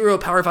had zero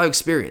Power 5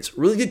 experience.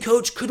 Really good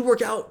coach, could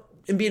work out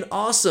and be an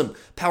awesome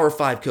Power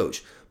 5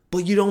 coach.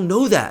 But you don't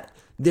know that.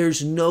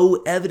 There's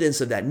no evidence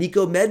of that.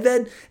 Niko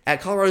Medved at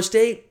Colorado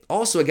State,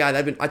 also a guy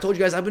that I told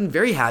you guys I've been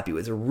very happy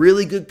with. A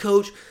really good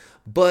coach,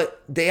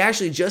 but they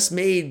actually just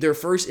made their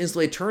first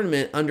NCAA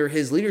tournament under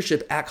his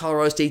leadership at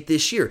Colorado State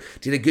this year.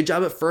 Did a good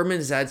job at Furman,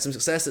 has had some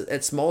success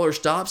at smaller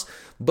stops,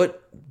 but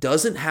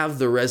doesn't have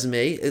the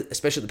resume,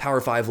 especially at the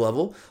Power 5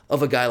 level,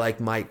 of a guy like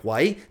Mike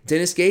White.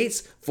 Dennis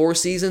Gates, 4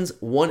 seasons,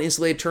 1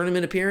 NCAA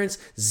tournament appearance,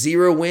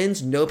 0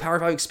 wins, no Power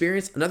 5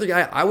 experience. Another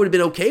guy I would have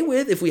been okay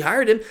with if we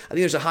hired him. I think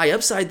there's a high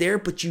upside there,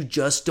 but you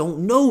just don't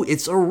know.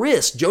 It's a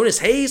risk. Jonas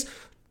Hayes,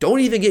 don't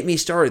even get me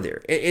started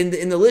there. And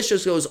the list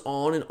just goes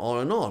on and on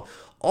and on.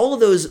 All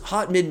of those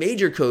hot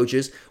mid-major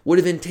coaches would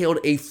have entailed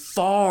a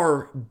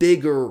far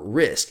bigger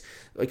risk.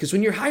 Because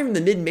when you're hiring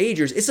the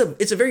mid-majors, it's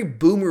a very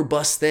boomer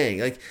bust thing.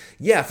 Like,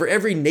 yeah, for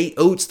every Nate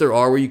Oates there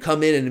are where you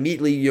come in and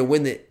immediately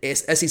win the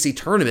SEC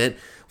tournament,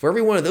 for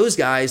every one of those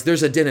guys,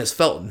 there's a Dennis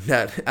Felton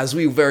that, as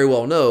we very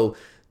well know,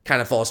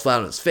 kind of falls flat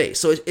on his face.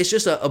 So it's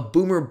just a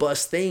boomer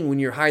bust thing when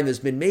you're hiring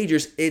those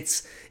mid-majors.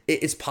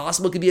 It's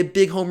possible it could be a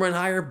big home run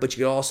hire, but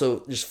you could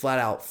also just flat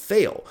out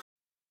fail.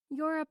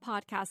 You're a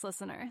podcast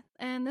listener,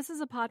 and this is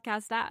a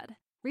podcast ad.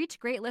 Reach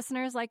great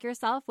listeners like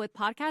yourself with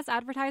podcast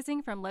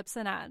advertising from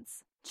Libsyn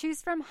Ads.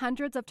 Choose from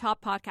hundreds of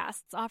top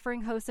podcasts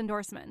offering host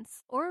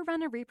endorsements, or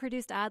run a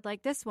reproduced ad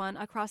like this one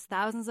across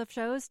thousands of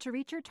shows to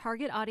reach your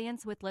target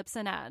audience with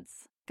Libsyn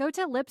Ads. Go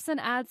to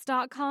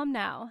libsynads.com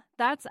now.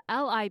 That's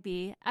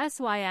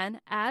LIBSYN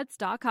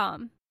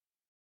ads.com.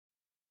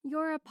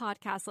 You're a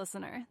podcast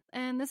listener,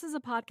 and this is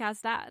a podcast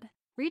ad.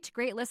 Reach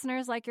great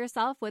listeners like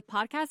yourself with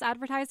podcast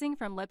advertising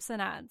from Libsyn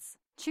Ads.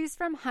 Choose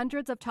from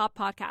hundreds of top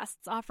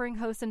podcasts offering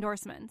host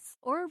endorsements,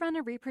 or run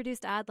a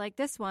reproduced ad like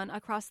this one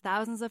across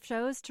thousands of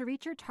shows to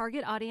reach your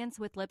target audience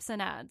with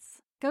Libsyn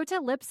Ads. Go to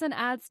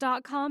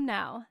libsynads.com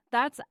now.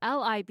 That's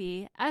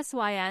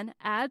LIBSYN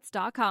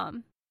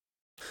ads.com.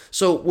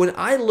 So when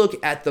I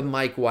look at the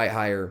Mike White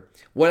hire,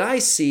 what I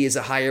see is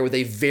a hire with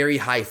a very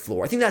high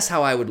floor. I think that's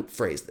how I would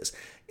phrase this.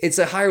 It's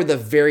a hire with a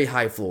very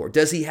high floor.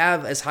 Does he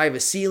have as high of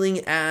a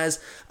ceiling as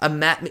a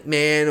Matt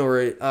McMahon or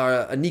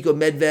a Niko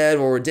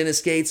Medved or a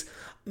Dennis Gates?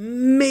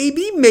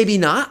 Maybe, maybe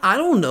not. I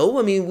don't know.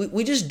 I mean,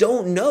 we just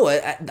don't know.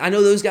 I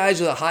know those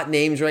guys are the hot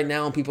names right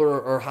now and people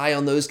are high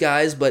on those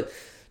guys, but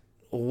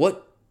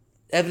what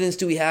evidence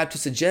do we have to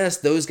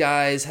suggest those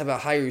guys have a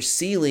higher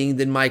ceiling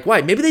than Mike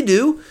White? Maybe they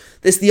do.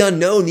 That's the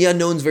unknown. The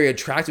unknown is very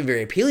attractive,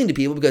 very appealing to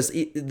people because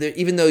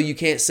even though you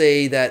can't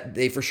say that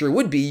they for sure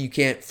would be, you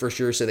can't for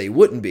sure say they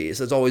wouldn't be.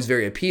 So it's always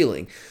very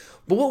appealing.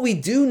 But what we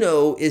do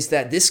know is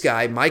that this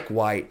guy, Mike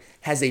White,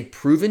 has a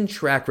proven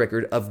track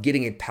record of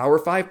getting a Power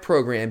 5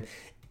 program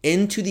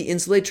into the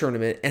NCAA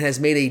tournament and has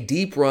made a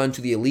deep run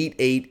to the Elite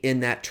Eight in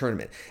that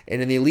tournament.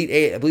 And in the Elite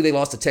Eight, I believe they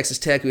lost to Texas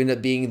Tech, who ended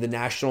up being the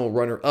national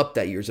runner-up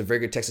that year. It's a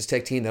very good Texas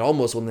Tech team that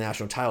almost won the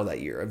national title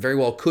that year. It very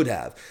well could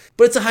have.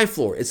 But it's a high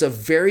floor. It's a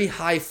very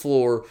high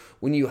floor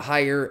when you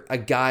hire a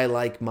guy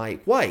like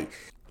Mike White.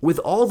 With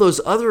all those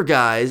other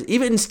guys,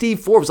 even Steve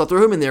Forbes, I'll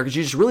throw him in there because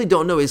you just really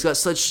don't know. He's got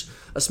such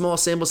a small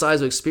sample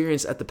size of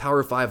experience at the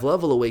Power 5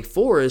 level of Wake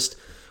Forest.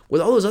 With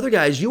all those other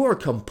guys, you are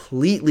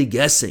completely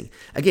guessing.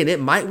 Again,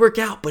 it might work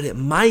out, but it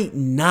might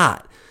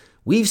not.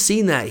 We've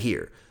seen that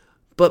here.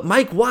 But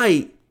Mike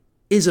White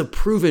is a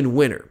proven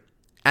winner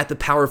at the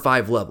Power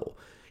 5 level.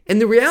 And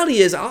the reality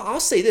is,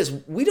 I'll say this,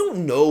 we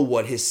don't know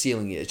what his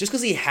ceiling is. Just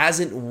because he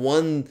hasn't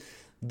won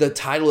the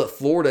title at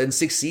Florida in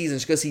 6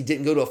 seasons, because he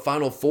didn't go to a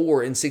Final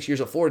Four in 6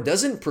 years at Florida,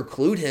 doesn't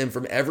preclude him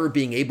from ever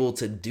being able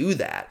to do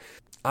that.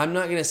 I'm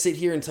not going to sit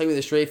here and tell you with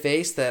a straight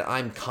face that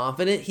I'm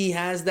confident he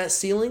has that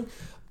ceiling.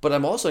 But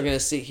I'm also going to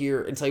sit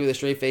here and tell you with a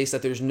straight face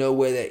that there's no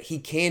way that he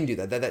can do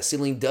that that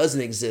ceiling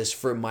doesn't exist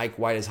for Mike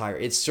White as hire.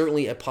 It's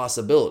certainly a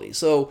possibility.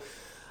 So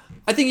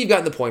I think you've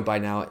gotten the point by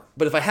now.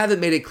 But if I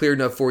haven't made it clear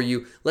enough for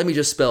you, let me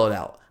just spell it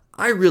out.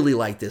 I really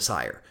like this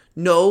hire.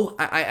 No,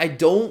 I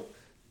don't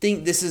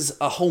think this is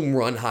a home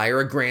run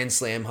hire, a grand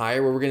slam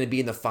hire where we're going to be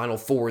in the Final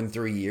Four in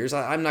 3 years.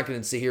 I'm not going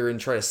to sit here and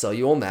try to sell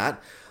you on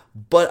that.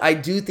 But I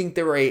do think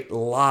there are a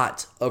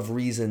lot of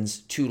reasons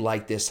to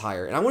like this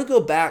hire. And I want to go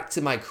back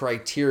to my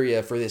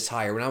criteria for this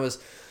hire. When I was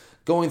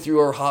going through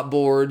our hot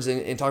boards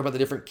and talking about the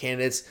different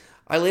candidates,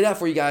 I laid out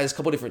for you guys a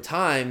couple different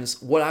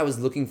times what I was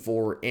looking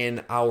for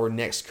in our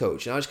next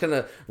coach. And I'll just kind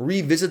of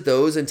revisit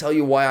those and tell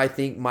you why I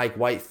think Mike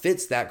White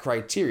fits that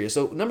criteria.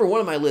 So number one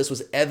on my list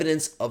was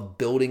evidence of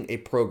building a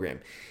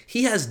program.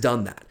 He has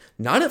done that.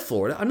 Not at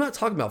Florida. I'm not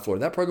talking about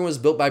Florida. That program was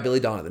built by Billy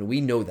Donovan.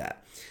 We know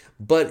that.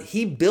 But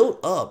he built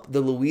up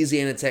the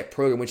Louisiana Tech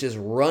program, which is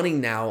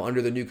running now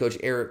under the new coach,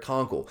 Eric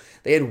Conkle.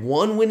 They had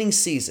one winning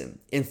season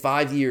in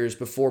 5 years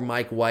before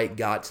Mike White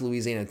got to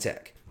Louisiana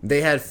Tech. They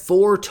had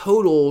 4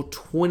 total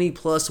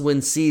 20-plus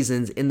win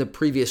seasons in the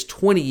previous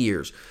 20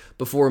 years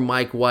before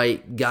Mike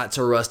White got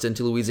to Ruston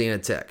to Louisiana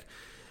Tech.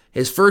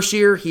 His first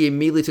year, he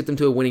immediately took them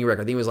to a winning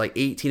record. I think it was like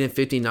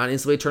 18-15, not an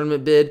NCAA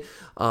tournament bid,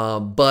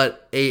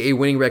 but a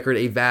winning record,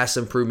 a vast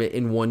improvement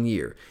in 1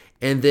 year.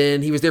 And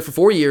then he was there for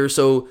 4 years,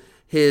 so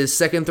his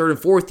second, third, and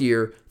fourth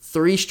year,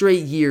 3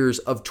 straight years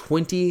of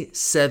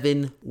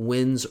 27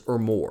 wins or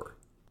more.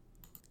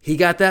 He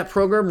got that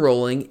program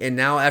rolling, and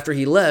now after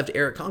he left,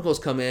 Eric Conkle's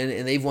come in,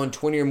 and they've won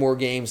 20 or more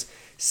games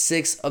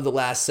 6 of the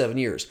last 7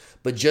 years.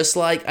 But just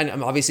like,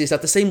 and obviously it's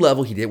not the same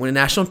level, he didn't win a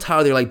national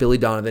title there like Billy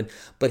Donovan,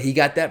 but he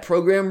got that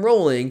program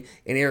rolling,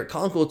 and Eric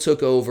Conkle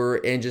took over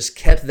and just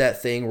kept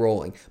that thing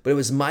rolling. But it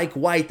was Mike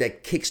White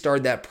that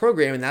kickstarted that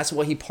program, and that's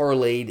what he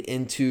parlayed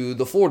into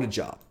the Florida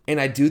job. And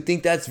I do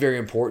think that's very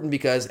important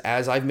because,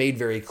 as I've made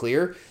very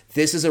clear,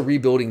 this is a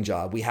rebuilding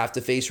job. We have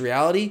to face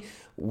reality.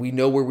 We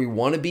know where we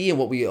want to be and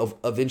what we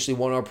eventually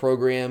want our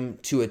program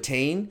to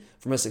attain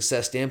from a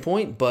success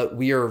standpoint, but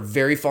we are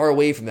very far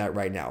away from that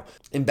right now.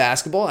 In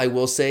basketball, I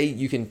will say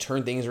you can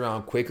turn things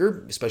around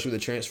quicker, especially with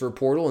the transfer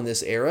portal in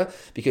this era,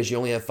 because you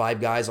only have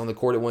 5 guys on the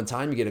court at one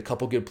time. You get a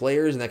couple good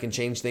players, and that can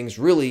change things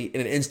really in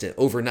an instant,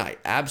 overnight.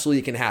 Absolutely,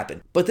 it can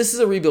happen. But this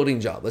is a rebuilding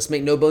job. Let's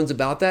make no bones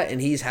about that,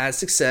 and he's had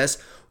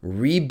success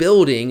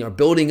rebuilding or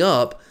building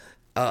up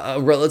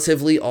a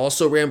relatively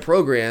also-ran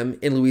program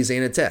in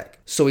Louisiana Tech.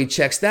 So he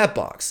checks that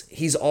box.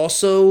 He's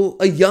also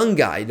a young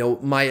guy. You know,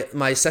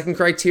 my second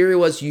criteria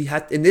was you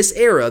have, in this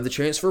era, the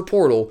transfer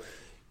portal,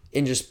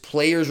 in just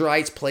players'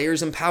 rights,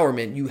 players'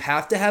 empowerment, you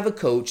have to have a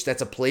coach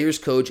that's a player's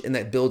coach and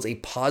that builds a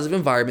positive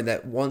environment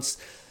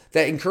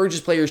that encourages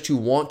players to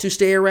want to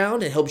stay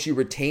around and helps you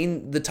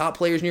retain the top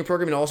players in your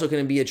program, and also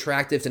going to be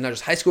attractive to not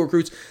just high school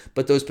recruits,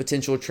 but those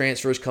potential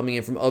transfers coming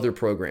in from other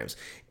programs.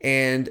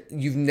 And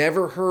you've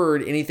never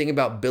heard anything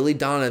about Billy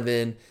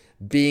Donovan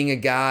being a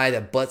guy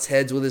that butts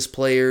heads with his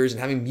players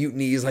and having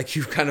mutinies like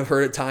you've kind of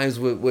heard at times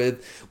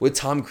with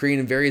Tom Crean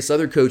and various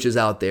other coaches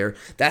out there.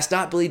 That's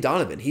not Billy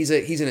Donovan. He's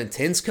an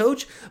intense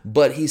coach,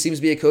 but he seems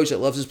to be a coach that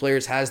loves his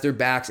players, has their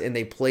backs, and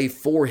they play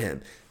for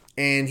him.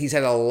 And he's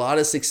had a lot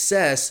of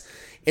success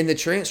in the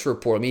transfer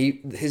portal. I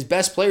mean, his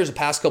best players the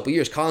past couple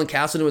years, Colin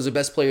Castleton was the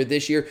best player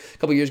this year. A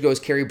couple years ago was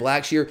Kerry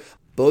Blackshear.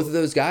 Both of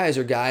those guys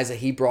are guys that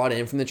he brought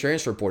in from the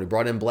transfer portal. He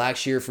brought in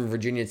Blackshear from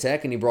Virginia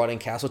Tech, and he brought in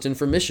Castleton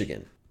from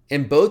Michigan.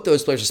 And both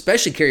those players,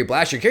 especially Kerry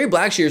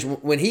Blackshear,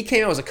 when he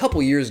came out, it was a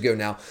couple years ago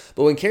now,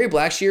 but when Kerry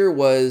Blackshear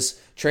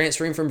was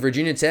transferring from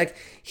Virginia Tech,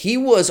 he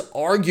was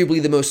arguably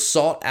the most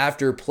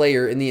sought-after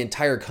player in the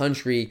entire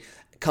country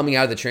coming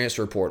out of the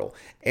transfer portal.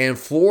 And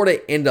Florida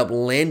ended up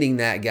landing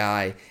that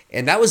guy,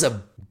 and that was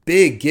a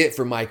big get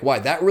for Mike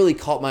White. That really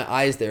caught my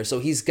eyes there. So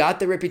he's got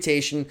the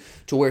reputation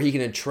to where he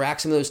can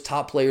attract some of those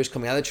top players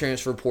coming out of the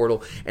transfer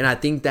portal, and I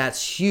think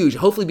that's huge.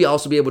 Hopefully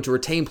also be able to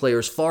retain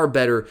players far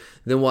better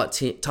than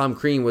what Tom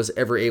Crean was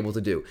ever able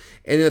to do.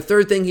 And then the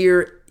third thing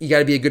here, you got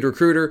to be a good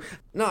recruiter.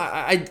 No,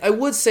 I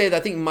would say that I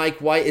think Mike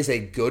White is a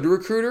good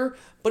recruiter,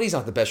 but he's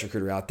not the best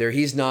recruiter out there.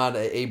 He's not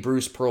a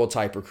Bruce Pearl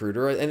type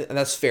recruiter, and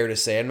that's fair to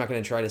say. I'm not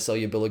going to try to sell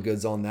you a bill of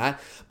goods on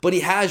that, but he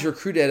has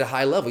recruited at a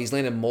high level. He's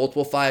landed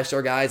multiple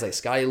 5-star guys like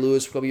Scotty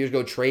Lewis from a couple years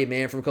ago, Trey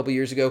Mann from a couple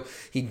years ago.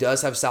 He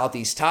does have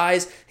Southeast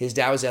ties. His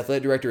dad was the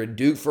athletic director at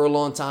Duke for a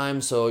long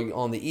time, so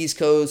on the East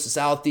Coast, the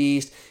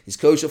Southeast. He's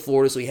coached at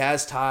Florida, so he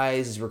has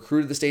ties. He's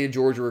recruited the state of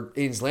Georgia.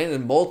 He's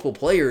landed multiple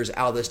players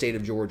out of the state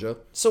of Georgia.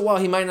 So while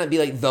he might not be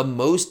like the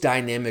most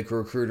dynamic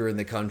recruiter in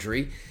the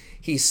country,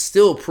 he's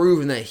still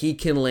proven that he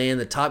can land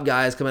the top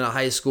guys coming out of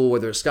high school,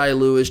 whether it's Sky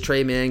Lewis,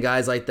 Trey Mann,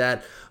 guys like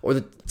that, or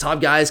the top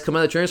guys coming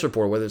out of the transfer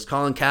portal, whether it's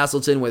Colin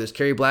Castleton, whether it's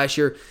Kerry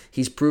Blackshear.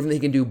 He's proven that he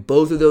can do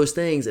both of those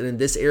things. And in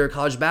this era of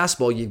college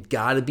basketball, you've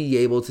got to be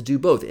able to do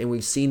both. And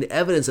we've seen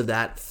evidence of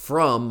that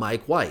from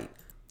Mike White.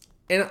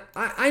 And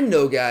I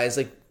know, guys,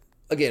 like,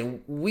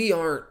 again, we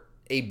aren't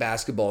a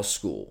basketball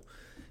school.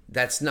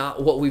 That's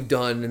not what we've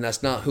done, and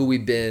that's not who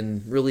we've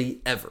been really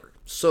ever.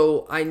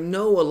 So I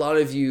know a lot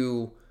of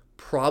you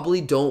probably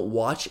don't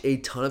watch a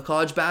ton of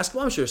college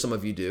basketball. I'm sure some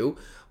of you do,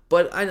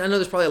 but I know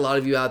there's probably a lot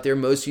of you out there.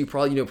 Most of you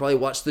probably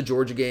watch the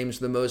Georgia games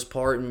for the most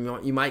part,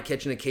 and you might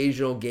catch an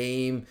occasional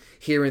game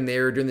here and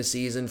there during the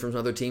season from some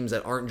other teams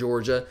that aren't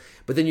Georgia,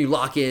 but then you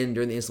lock in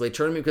during the NCAA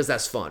tournament because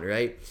that's fun,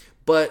 right?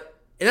 And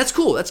that's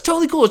cool. That's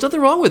totally cool. There's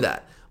nothing wrong with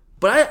that.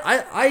 But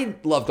I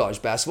love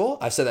college basketball.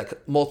 I've said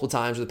that multiple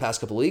times over the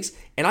past couple of weeks.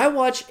 And I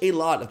watch a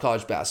lot of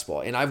college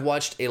basketball. And I've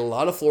watched a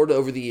lot of Florida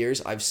over the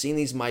years. I've seen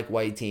these Mike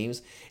White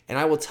teams. And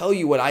I will tell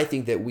you what I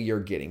think that we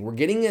are getting. We're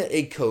getting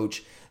a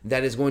coach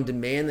that is going to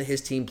demand that his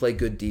team play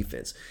good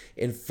defense.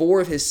 In 4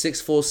 of his 6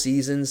 full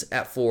seasons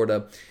at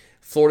Florida,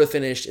 Florida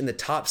finished in the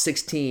top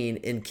 16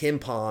 in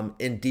KenPom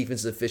in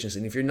defensive efficiency.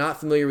 And if you're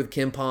not familiar with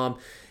KenPom,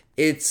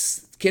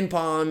 Ken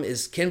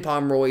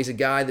Pomeroy. He's a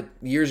guy that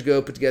years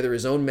ago put together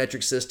his own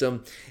metric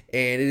system,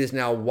 and it is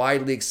now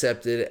widely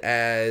accepted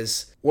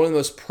as one of the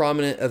most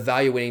prominent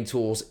evaluating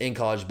tools in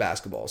college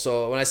basketball.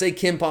 So when I say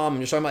KenPom, I'm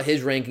just talking about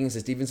his rankings,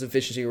 his defensive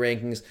efficiency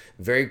rankings,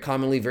 very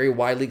commonly, very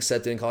widely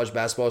accepted in college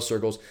basketball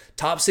circles.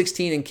 Top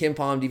 16 in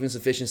KenPom defense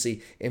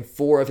efficiency in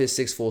 4 of his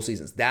 6 full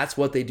seasons. That's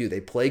what they do. They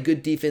play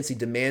good defense. He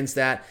demands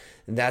that,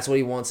 and that's what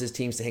he wants his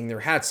teams to hang their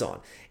hats on.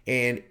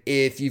 And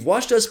if you've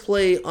watched us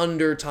play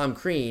under Tom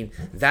Crean,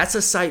 that's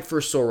a sight for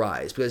sore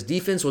eyes, because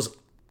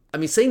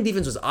saying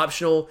defense was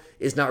optional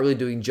is not really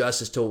doing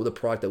justice to the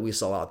product that we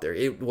saw out there.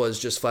 It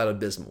was just flat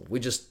abysmal. We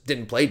just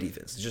didn't play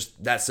defense. It's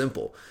just that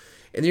simple.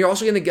 And then you're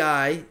also getting a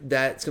guy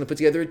that's going to put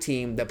together a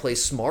team that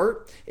plays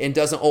smart and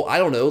doesn't,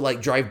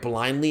 drive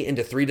blindly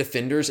into 3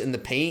 defenders in the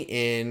paint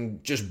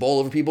and just bowl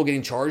over people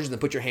getting charged and then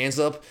put your hands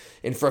up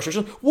in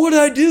frustration. What did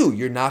I do?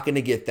 You're not going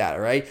to get that, all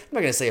right? I'm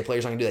not going to say a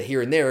player's not going to do that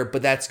here and there,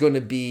 but that's going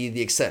to be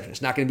the exception.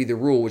 It's not going to be the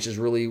rule, which is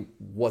really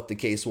what the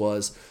case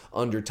was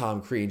under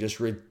Tom Crean. Just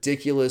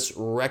ridiculous,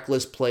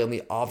 reckless play on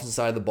the offensive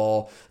side of the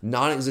ball,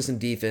 non-existent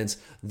defense.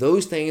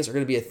 Those things are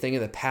going to be a thing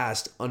of the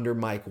past under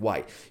Mike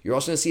White. You're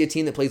also going to see a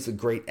team that plays with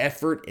great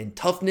effort and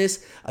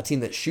toughness, a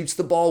team that shoots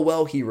the ball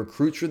well. He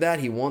recruits for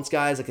that. He wants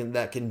guys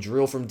that can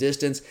drill from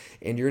distance,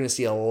 and you're going to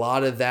see a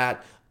lot of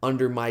that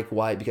under Mike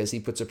White because he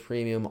puts a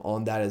premium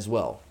on that as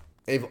well.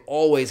 They've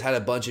always had a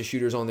bunch of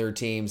shooters on their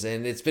teams,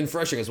 and it's been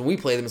frustrating because when we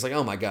play them, it's like,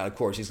 oh my God, of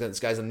course, this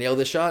guy's going to nail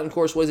this shot, and of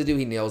course, what does he do?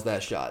 He nails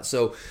that shot.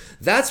 So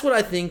that's what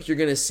I think you're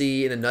going to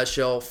see in a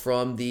nutshell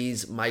from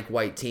these Mike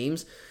White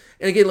teams.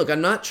 And again, look, I'm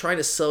not trying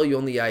to sell you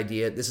on the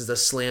idea this is a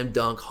slam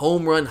dunk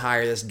home run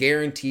hire that's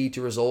guaranteed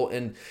to result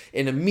in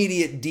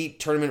immediate deep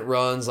tournament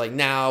runs like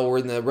now or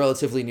in the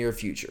relatively near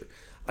future.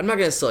 I'm not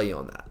going to sell you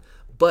on that.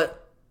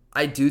 But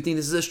I do think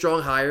this is a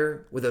strong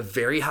hire with a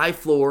very high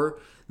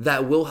floor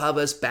that will have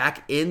us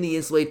back in the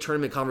NCAA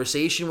tournament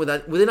conversation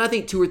within, I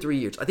think, 2 or 3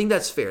 years. I think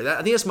that's fair.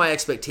 I think that's my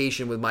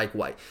expectation with Mike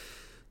White.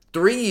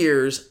 3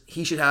 years,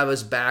 he should have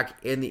us back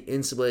in the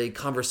NCAA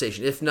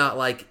conversation, if not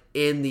like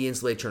in the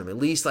NCAA tournament,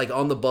 at least like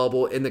on the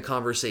bubble in the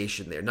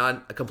conversation there,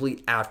 not a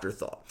complete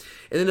afterthought.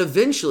 And then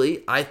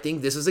eventually, I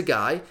think this is a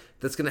guy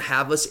that's going to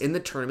have us in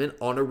the tournament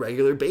on a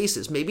regular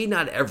basis. Maybe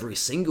not every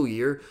single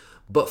year,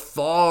 but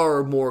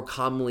far more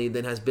commonly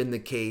than has been the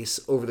case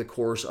over the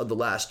course of the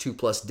last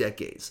 2+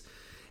 decades.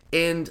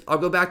 And I'll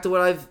go back to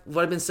what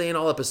I've been saying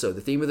all episode,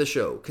 the theme of the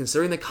show.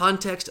 Considering the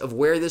context of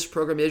where this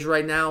program is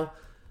right now,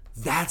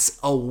 that's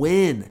a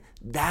win.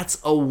 That's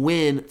a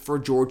win for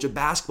Georgia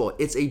basketball.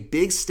 It's a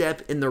big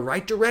step in the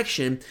right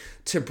direction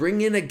to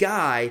bring in a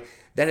guy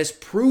that has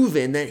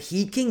proven that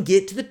he can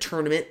get to the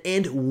tournament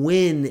and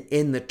win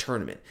in the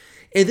tournament.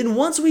 And then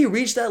once we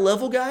reach that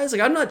level, guys,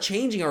 I'm not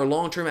changing our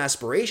long-term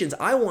aspirations.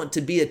 I want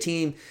to be a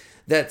team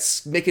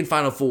that's making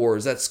Final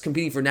Fours, that's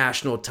competing for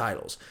national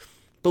titles.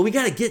 But we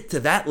got to get to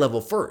that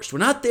level first. We're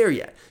not there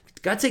yet.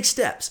 Got to take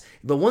steps.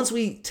 But once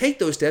we take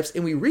those steps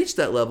and we reach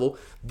that level,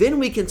 then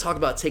we can talk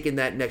about taking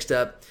that next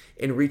step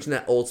and reaching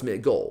that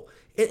ultimate goal.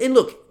 And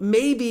look,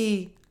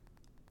 maybe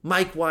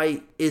Mike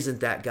White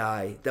isn't that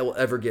guy that will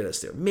ever get us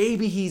there.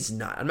 Maybe he's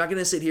not. I'm not going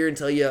to sit here and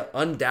tell you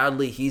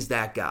undoubtedly he's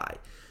that guy.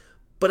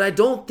 But I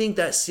don't think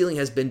that ceiling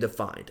has been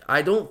defined.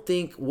 I don't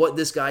think what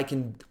this guy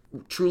can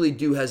truly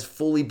do has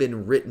fully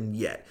been written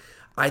yet.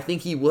 I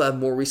think he will have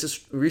more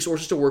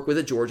resources to work with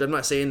at Georgia. I'm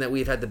not saying that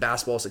we've had the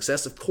basketball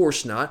success. Of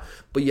course not.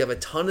 But you have a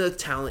ton of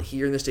talent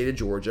here in the state of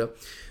Georgia.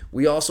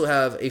 We also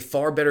have a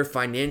far better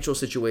financial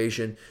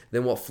situation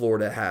than what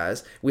Florida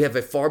has. We have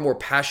a far more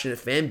passionate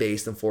fan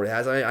base than Florida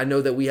has. I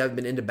know that we haven't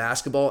been into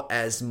basketball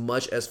as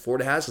much as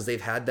Florida has because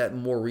they've had that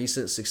more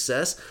recent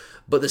success.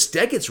 But the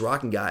Stead gets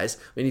rocking, guys.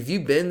 I mean, if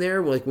you've been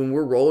there, like when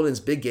we're rolling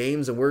in big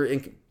games and we're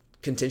in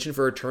contention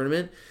for a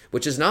tournament,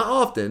 which is not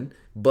often,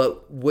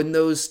 but when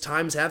those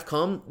times have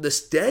come, the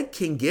Stead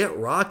can get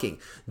rocking.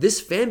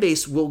 This fan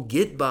base will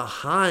get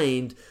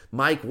behind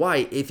Mike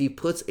White if he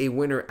puts a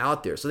winner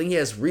out there. So I think he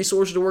has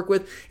resources to work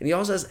with, and he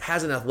also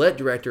has an athletic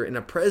director and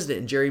a president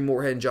in Jerry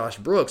Moorhead and Josh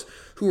Brooks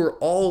who are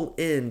all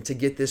in to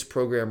get this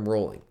program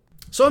rolling.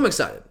 So I'm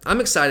excited.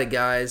 I'm excited,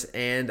 guys,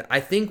 and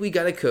I think we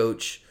got a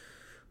coach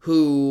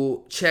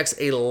who checks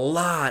a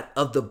lot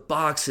of the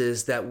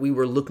boxes that we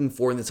were looking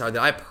for in this hire,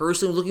 that I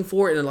personally was looking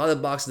for, and a lot of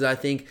the boxes that I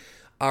think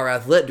our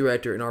athletic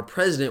director and our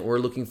president were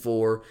looking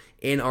for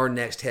in our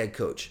next head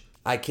coach.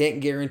 I can't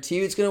guarantee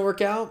you it's going to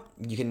work out.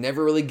 You can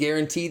never really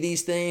guarantee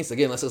these things.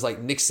 Again, unless it's like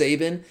Nick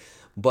Saban.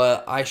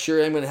 but I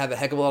sure am going to have a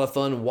heck of a lot of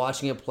fun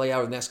watching it play out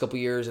over the next couple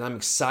years, and I'm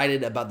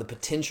excited about the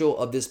potential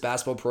of this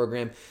basketball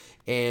program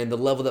and the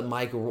level that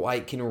Mike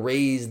White can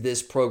raise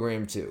this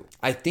program to.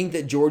 I think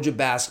that Georgia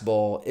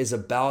basketball is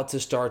about to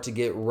start to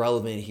get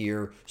relevant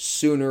here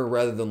sooner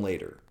rather than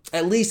later,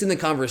 at least in the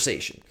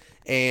conversation.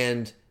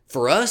 And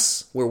for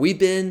us, where we've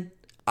been,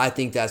 I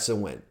think that's a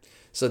win.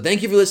 So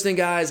thank you for listening,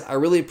 guys. I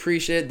really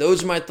appreciate it.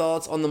 Those are my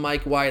thoughts on the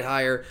Mike White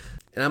hire.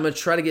 And I'm going to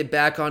try to get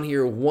back on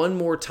here one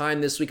more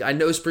time this week. I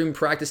know spring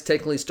practice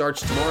technically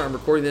starts tomorrow. I'm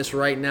recording this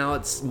right now.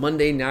 It's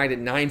Monday night at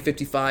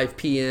 9:55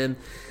 p.m.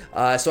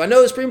 So I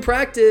know spring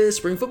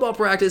football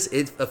practice,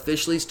 it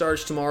officially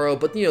starts tomorrow,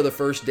 but the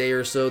first day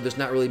or so, there's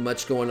not really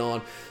much going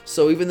on.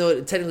 So even though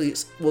it technically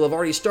will have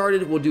already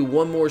started, we'll do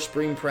one more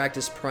spring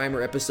practice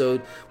primer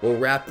episode. We'll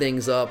wrap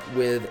things up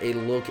with a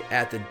look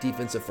at the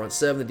defensive front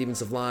seven, the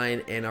defensive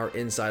line, and our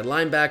inside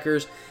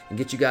linebackers, and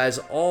get you guys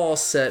all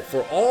set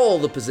for all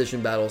the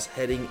position battles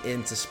heading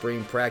into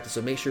spring practice.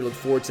 So make sure to look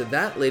forward to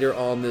that later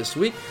on this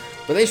week.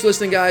 But thanks for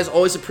listening, guys.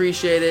 Always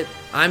appreciate it.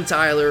 I'm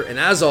Tyler, and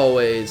as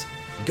always,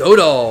 go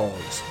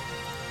Dogs!